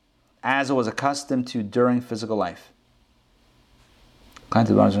images, as it was accustomed to during physical life.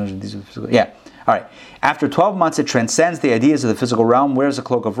 Yeah. All right. After 12 months, it transcends the ideas of the physical realm, wears a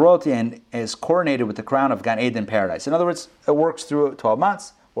cloak of royalty, and is coronated with the crown of Gan Eden paradise. In other words, it works through 12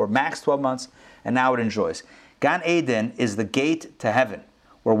 months, or max 12 months, and now it enjoys. Gan Eden is the gate to heaven,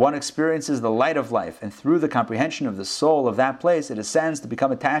 where one experiences the light of life, and through the comprehension of the soul of that place, it ascends to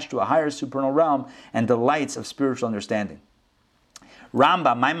become attached to a higher supernal realm and delights of spiritual understanding.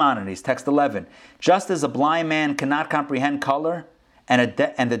 Rambam, Maimonides, text 11. Just as a blind man cannot comprehend color, and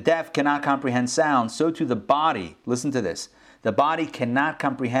the deaf cannot comprehend sound, so too the body, listen to this, the body cannot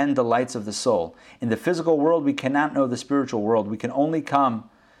comprehend the lights of the soul. In the physical world, we cannot know the spiritual world. We can only come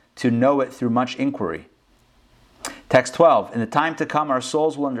to know it through much inquiry. Text 12, in the time to come, our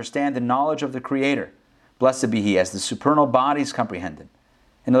souls will understand the knowledge of the Creator. Blessed be He, as the supernal bodies comprehend Him.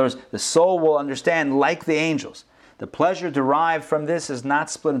 In other words, the soul will understand like the angels. The pleasure derived from this is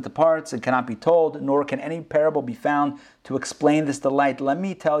not split into parts and cannot be told, nor can any parable be found to explain this delight. Let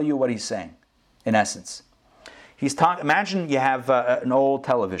me tell you what he's saying, in essence. Imagine you have an old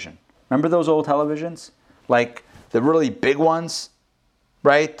television. Remember those old televisions? Like the really big ones,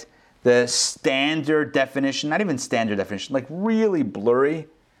 right? The standard definition, not even standard definition, like really blurry,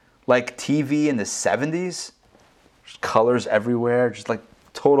 like TV in the 70s. Just colors everywhere, just like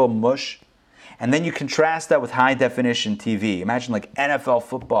total mush. And then you contrast that with high definition TV. Imagine like NFL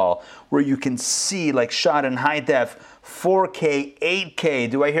football, where you can see like shot in high def, 4K, 8K.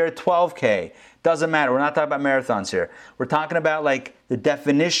 Do I hear 12K? Doesn't matter. We're not talking about marathons here. We're talking about like the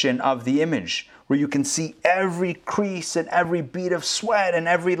definition of the image, where you can see every crease and every bead of sweat and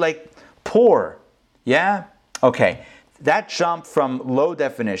every like pore. Yeah? Okay. That jump from low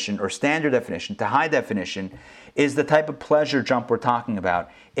definition or standard definition to high definition is the type of pleasure jump we're talking about.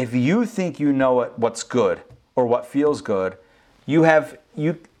 If you think you know what's good or what feels good, I'm just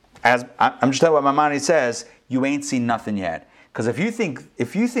telling you what my mind says, you ain't seen nothing yet. Because if you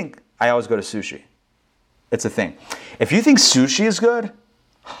think, I always go to sushi. It's a thing. If you think sushi is good,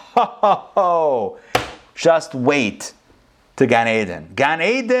 just wait to Gan Eden. Gan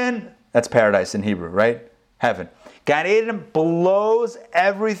Eden, that's paradise in Hebrew, right? Heaven. Gan Eden blows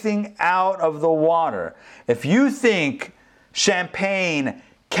everything out of the water. If you think champagne,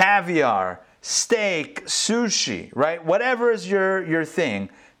 caviar, steak, sushi, right? Whatever is your thing,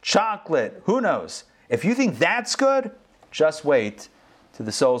 chocolate, who knows? If you think that's good, just wait to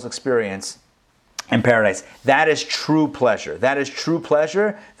the soul's experience in paradise. That is true pleasure. That is true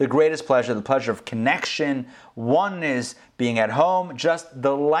pleasure, the greatest pleasure, the pleasure of connection, oneness, being at home, just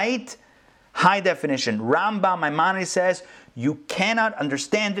delight. High definition. Rambam Maimonides says you cannot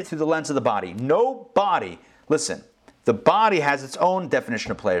understand it through the lens of the body. No body. Listen, the body has its own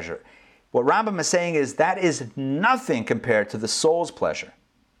definition of pleasure. What Rambam is saying is that is nothing compared to the soul's pleasure.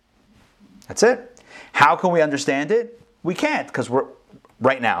 That's it. How can we understand it? We can't, because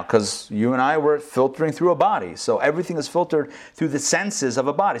you and I were filtering through a body. So everything is filtered through the senses of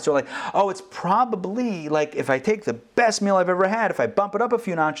a body. So like, it's probably like if I take the best meal I've ever had, if I bump it up a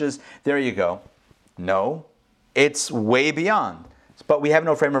few notches, there you go. No, it's way beyond. But we have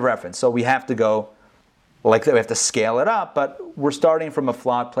no frame of reference. So we have to go like that. We have to scale it up, but we're starting from a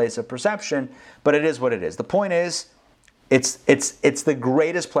flawed place of perception, but it is what it is. The point is, it's the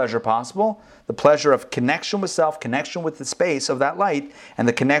greatest pleasure possible, the pleasure of connection with self, connection with the space of that light, and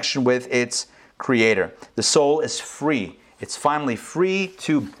the connection with its creator. The soul is free. It's finally free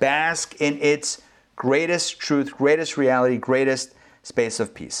to bask in its greatest truth, greatest reality, greatest space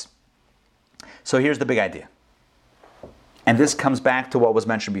of peace. So here's the big idea. And this comes back to what was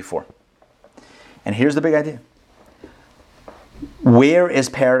mentioned before. And here's the big idea. Where is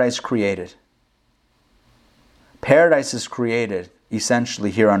paradise created? Paradise is created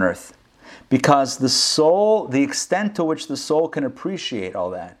essentially here on earth. Because the soul, the extent to which the soul can appreciate all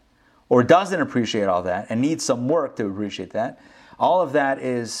that, or doesn't appreciate all that, and needs some work to appreciate that, all of that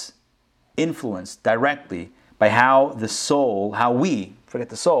is influenced directly by how the soul, how we, forget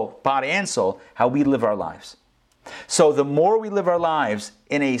the soul, body and soul, how we live our lives. So the more we live our lives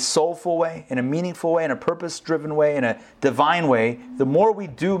in a soulful way, in a meaningful way, in a purpose-driven way, in a divine way, the more we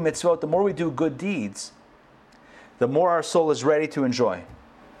do mitzvot, the more we do good deeds, the more our soul is ready to enjoy.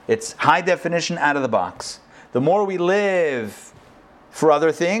 It's high definition, out of the box. The more we live for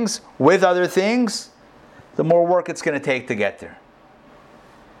other things, with other things, the more work it's going to take to get there.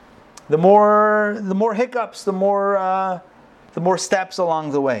 The more hiccups, the more steps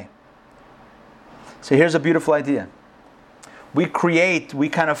along the way. So here's a beautiful idea. We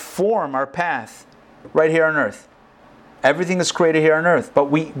kind of form our path right here on earth. Everything is created here on earth, but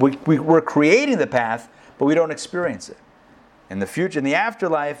we're creating the path, but we don't experience it. In the future, in the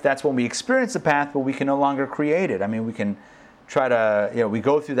afterlife, that's when we experience the path, but we can no longer create it. I mean, we can try to, we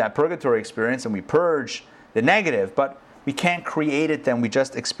go through that purgatory experience and we purge the negative, but we can't create it then, we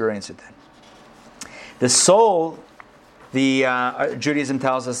just experience it then. The soul, Judaism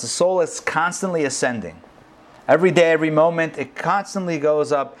tells us, the soul is constantly ascending. Every day, every moment, it constantly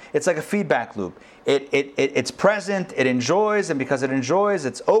goes up. It's like a feedback loop. It's present, it enjoys, and because it enjoys,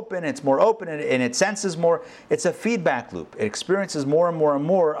 it's open, it's more open, and it senses more. It's a feedback loop. It experiences more and more and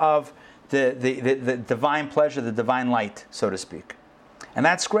more of the divine pleasure, the divine light, so to speak. And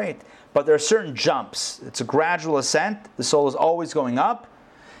that's great. But there are certain jumps. It's a gradual ascent. The soul is always going up,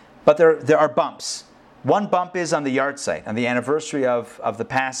 but there are bumps. One bump is on the yard site, on the anniversary of the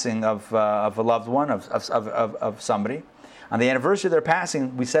passing of a loved one, of somebody. On the anniversary of their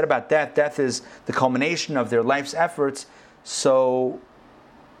passing, we said about death. Death is the culmination of their life's efforts. So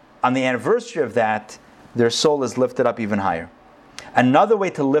on the anniversary of that, their soul is lifted up even higher. Another way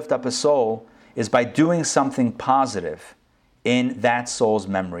to lift up a soul is by doing something positive in that soul's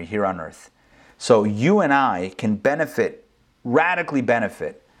memory here on earth. So you and I can radically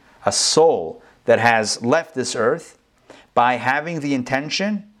benefit a soul that has left this earth by having the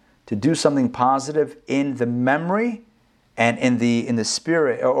intention to do something positive in the memory and in the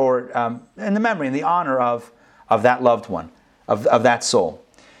spirit, or in the memory, in the honor of that loved one, of that soul.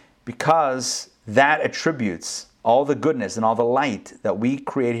 Because that attributes all the goodness and all the light that we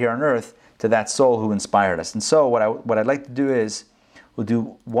create here on earth to that soul who inspired us. And so what I'd like to do is, we'll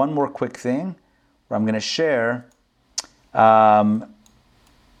do one more quick thing, where I'm going to share here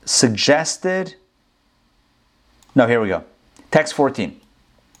we go. Text 14.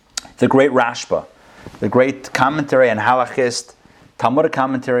 The great Rashba, the great commentary and halachist, Talmudic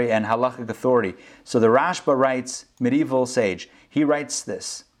commentary and halachic authority. So the Rashba writes, medieval sage, he writes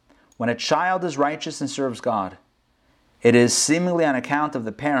this: when a child is righteous and serves God, it is seemingly on account of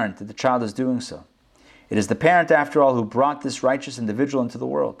the parent that the child is doing so. It is the parent, after all, who brought this righteous individual into the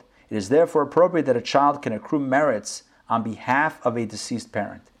world. It is therefore appropriate that a child can accrue merits on behalf of a deceased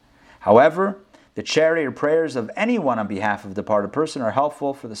parent. However, the charity or prayers of anyone on behalf of a departed person are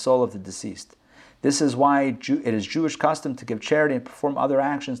helpful for the soul of the deceased. This is why it is Jewish custom to give charity and perform other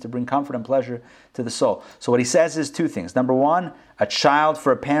actions to bring comfort and pleasure to the soul. So what he says is two things. Number one, a child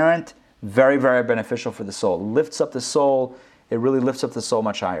for a parent, very, very beneficial for the soul. It lifts up the soul. It really lifts up the soul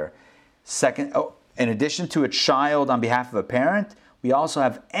much higher. Second, in addition to a child on behalf of a parent, we also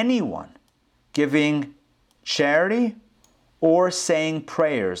have anyone giving charity or saying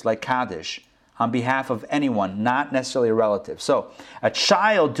prayers like Kaddish on behalf of anyone, not necessarily a relative. So a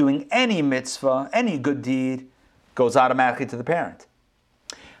child doing any mitzvah, any good deed, goes automatically to the parent.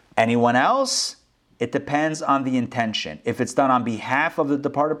 Anyone else, it depends on the intention. If it's done on behalf of the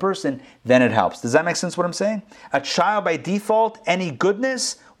departed person, then it helps. Does that make sense what I'm saying? A child, by default, any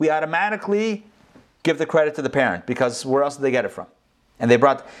goodness, we automatically give the credit to the parent, because where else did they get it from?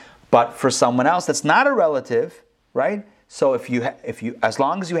 But for someone else that's not a relative, right? So if you, as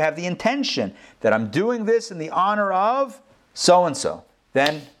long as you have the intention that I'm doing this in the honor of so and so,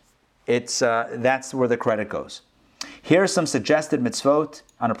 then that's where the credit goes. Here are some suggested mitzvot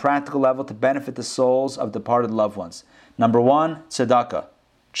on a practical level to benefit the souls of departed loved ones. Number one, tzedakah,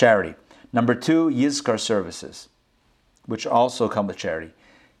 charity. Number two, yizkar services, which also come with charity.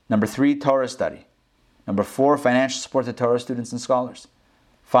 Number three, Torah study. Number four, financial support to Torah students and scholars.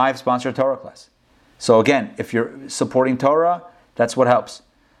 5, sponsor a Torah class. So again, if you're supporting Torah, that's what helps.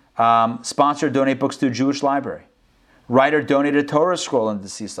 Sponsor, donate books to a Jewish library. Write or donate a Torah scroll in the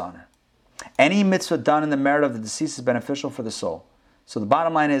deceased's honor. Any mitzvah done in the merit of the deceased is beneficial for the soul. So the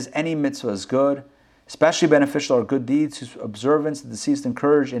bottom line is, any mitzvah is good. Especially beneficial are good deeds whose observance the deceased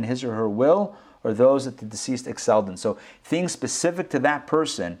encouraged in his or her will, or those that the deceased excelled in. So things specific to that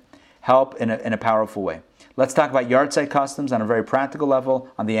person help in a powerful way. Let's talk about yahrzeit customs on a very practical level.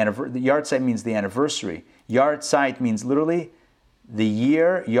 On the yahrzeit means the anniversary. Yahrzeit means literally the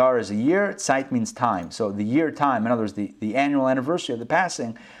year. Yar is a year. Zeit means time. So the year time, in other words, the annual anniversary of the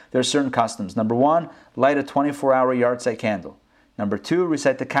passing, there are certain customs. Number 1, light a 24-hour yahrzeit candle. Number 2,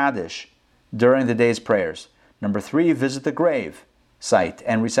 recite the Kaddish during the day's prayers. Number 3, visit the grave site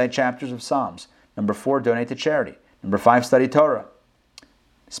and recite chapters of Psalms. Number 4, donate to charity. Number 5, study Torah,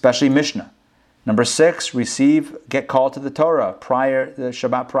 especially Mishnah. Number 6, get called to the Torah the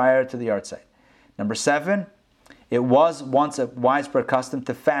Shabbat prior to the yahrzeit. Number 7, it was once a widespread custom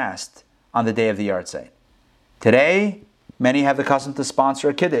to fast on the day of the yahrzeit. Today, many have the custom to sponsor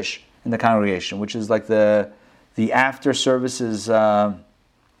a kiddush in the congregation, which is like the after services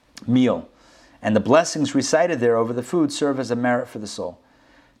meal. And the blessings recited there over the food serve as a merit for the soul.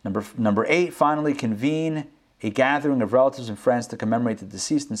 Number 8, finally, convene a gathering of relatives and friends to commemorate the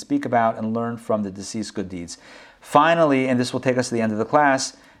deceased and speak about and learn from the deceased's good deeds. Finally, and this will take us to the end of the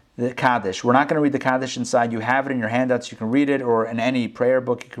class, the Kaddish. We're not going to read the Kaddish inside. You have it in your handouts. You can read it, or in any prayer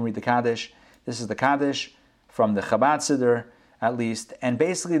book you can read the Kaddish. This is the Kaddish from the Chabad Siddur, at least. And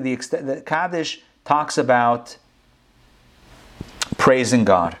basically the Kaddish talks about praising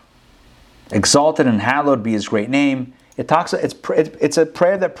God. Exalted and hallowed be His great name. It's a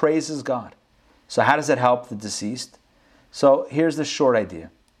prayer that praises God. So how does it help the deceased? So here's the short idea.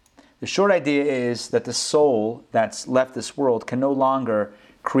 The short idea is that the soul that's left this world can no longer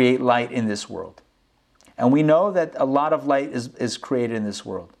create light in this world. And we know that a lot of light is created in this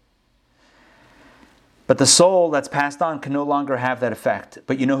world. But the soul that's passed on can no longer have that effect.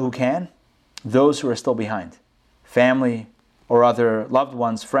 But you know who can? Those who are still behind. Family or other loved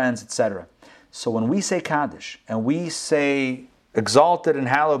ones, friends, etc. So when we say Kaddish and we say exalted and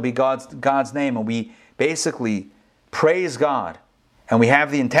hallowed be God's name, and we basically praise God, and we have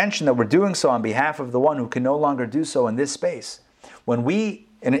the intention that we're doing so on behalf of the one who can no longer do so in this space, when we,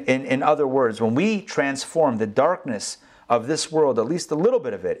 in other words, when we transform the darkness of this world, at least a little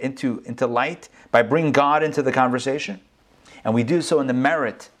bit of it, into light by bringing God into the conversation, and we do so in the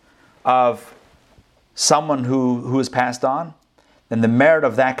merit of someone who has passed on, then the merit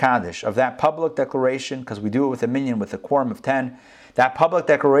of that Kaddish, of that public declaration, because we do it with a minyan, with a quorum of 10, that public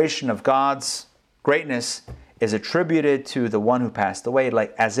declaration of God's greatness is attributed to the one who passed away,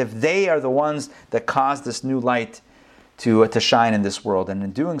 like as if they are the ones that caused this new light to shine in this world. And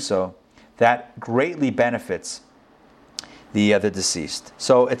in doing so, that greatly benefits the deceased.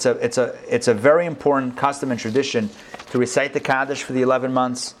 So it's a very important custom and tradition to recite the Kaddish for the 11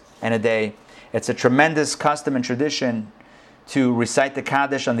 months and a day. It's a tremendous custom and tradition to recite the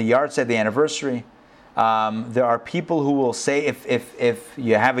Kaddish on the yahrzeit, the anniversary. There are people who will say, if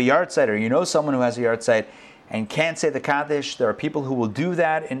you have a yahrzeit or you know someone who has a yahrzeit and can't say the Kaddish, there are people who will do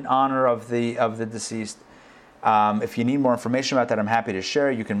that in honor of the deceased. If you need more information about that, I'm happy to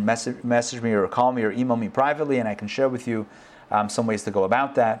share. You can message me or call me or email me privately, and I can share with you some ways to go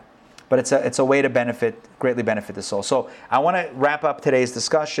about that. But it's a way to greatly benefit the soul. So I want to wrap up today's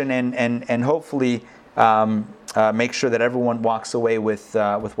discussion and hopefully make sure that everyone walks away with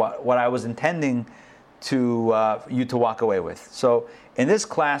what I was intending you to walk away with. So in this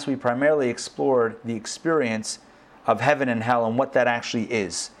class, we primarily explored the experience of heaven and hell and what that actually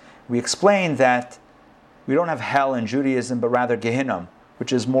is. We explained that we don't have hell in Judaism, but rather Gehinnom,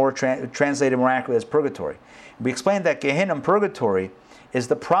 which is more translated more accurately as purgatory. We explained that Gehinnom, purgatory, is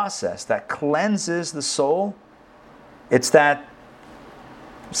the process that cleanses the soul. It's that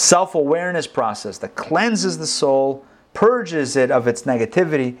self-awareness process that cleanses the soul, purges it of its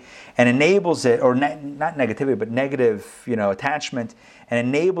negativity, and enables it, or not negativity, but negative, attachment, and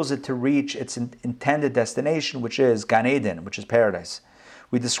enables it to reach its intended destination, which is Gan Eden, which is paradise.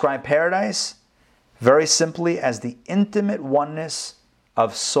 We describe paradise very simply as the intimate oneness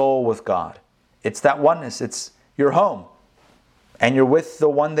of soul with God. It's that oneness. It's your home, and you're with the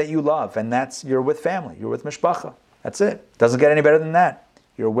one that you love, and you're with family. You're with mishpacha. That's it. Doesn't get any better than that.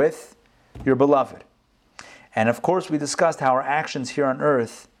 You're with your beloved. And of course, we discussed how our actions here on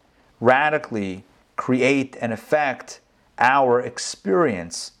earth radically create and affect our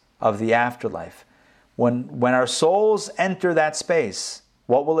experience of the afterlife. When our souls enter that space,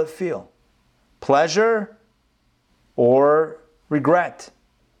 what will it feel? Pleasure or regret?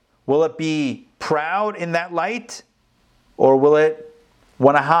 Will it be proud in that light? Or will it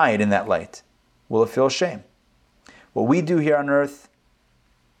want to hide in that light? Will it feel shame? What we do here on earth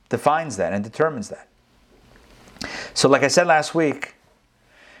defines that and determines that. So like I said last week,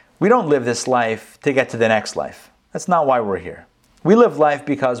 we don't live this life to get to the next life. That's not why we're here. We live life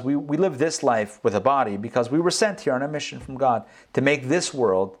because we live this life with a body because we were sent here on a mission from God to make this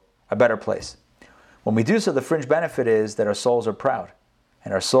world a better place. When we do so, the fringe benefit is that our souls are proud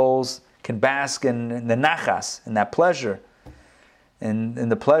and our souls can bask in the nachas, in that pleasure, in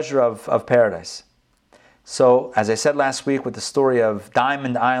the pleasure of paradise. So, as I said last week with the story of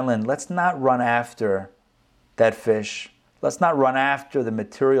Diamond Island, let's not run after that fish. Let's not run after the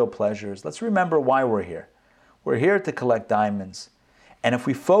material pleasures. Let's remember why we're here. We're here to collect diamonds. And if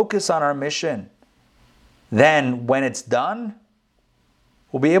we focus on our mission, then when it's done,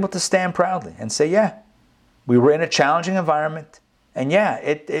 we'll be able to stand proudly and say, yeah, we were in a challenging environment. And yeah,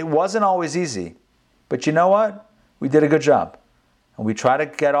 it wasn't always easy. But you know what? We did a good job. And we try to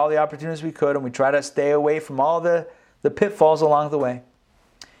get all the opportunities we could, and we try to stay away from all the pitfalls along the way.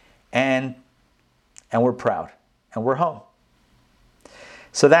 And we're proud. And we're home.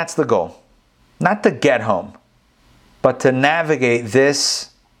 So that's the goal. Not to get home, but to navigate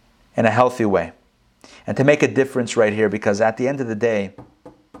this in a healthy way. And to make a difference right here, because at the end of the day,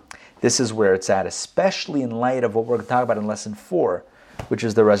 this is where it's at, especially in light of what we're going to talk about in Lesson 4, which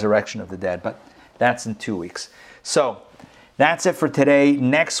is the resurrection of the dead. But that's in 2 weeks. So that's it for today.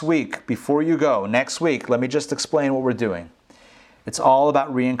 Next week, before you go, next week, let me just explain what we're doing. It's all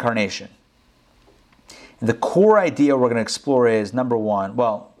about reincarnation. And the core idea we're going to explore is, number one,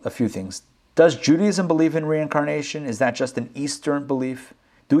 well, a few things. Does Judaism believe in reincarnation? Is that just an Eastern belief?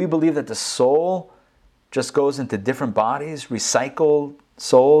 Do we believe that the soul just goes into different bodies, recycled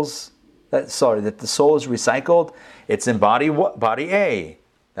souls? That the soul is recycled? It's in body A.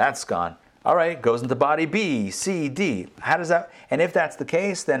 That's gone. All right, goes into body B, C, D. How does that? And if that's the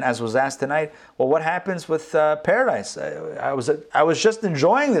case, then as was asked tonight, well, what happens with paradise? I was just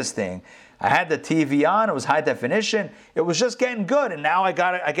enjoying this thing. I had the TV on. It was high definition. It was just getting good, and now I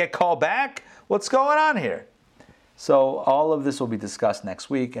get called back. What's going on here? So all of this will be discussed next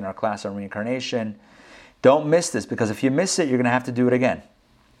week in our class on reincarnation. Don't miss this, because if you miss it, you're going to have to do it again.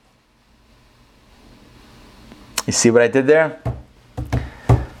 You see what I did there?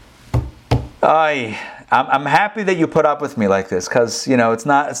 I'm happy that you put up with me like this, because it's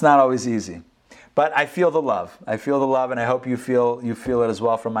not always easy. But I feel the love. I feel the love, and I hope you feel it as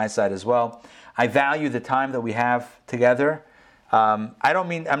well from my side as well. I value the time that we have together. I'm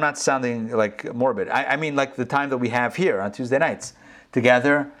not sounding like morbid. I mean like the time that we have here on Tuesday nights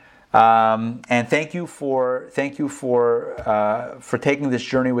together. And thank you for taking this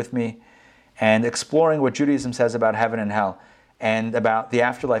journey with me and exploring what Judaism says about heaven and hell and about the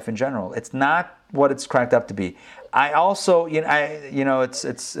afterlife in general. It's not what it's cracked up to be. I also,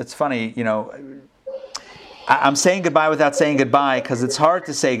 it's funny, I'm saying goodbye without saying goodbye because it's hard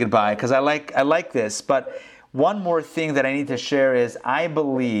to say goodbye because I like this. But one more thing that I need to share is I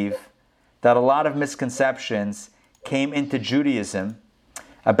believe that a lot of misconceptions came into Judaism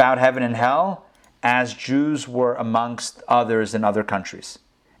about heaven and hell as Jews were amongst others in other countries.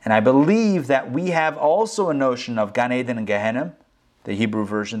 And I believe that we have also a notion of Gan Eden and Gehenna, the Hebrew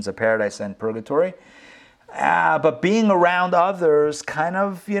versions of paradise and purgatory. But being around others kind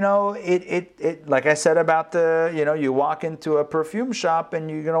of, it like I said about you walk into a perfume shop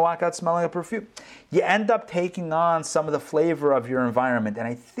and you're going to walk out smelling a perfume. You end up taking on some of the flavor of your environment. And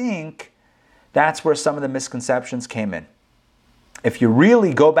I think that's where some of the misconceptions came in. If you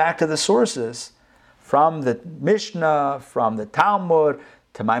really go back to the sources, from the Mishnah, from the Talmud,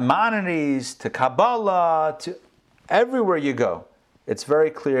 to Maimonides, to Kabbalah, to everywhere you go, it's very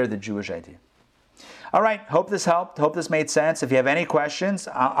clear the Jewish idea. All right, hope this helped. Hope this made sense. If you have any questions,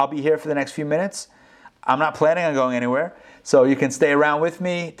 I'll be here for the next few minutes. I'm not planning on going anywhere, so you can stay around with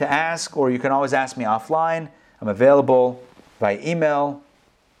me to ask, or you can always ask me offline. I'm available by email,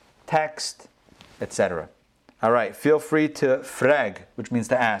 text, etc. All right, feel free to frag, which means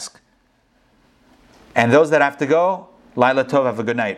to ask. And those that have to go, Laila Tov, have a good night.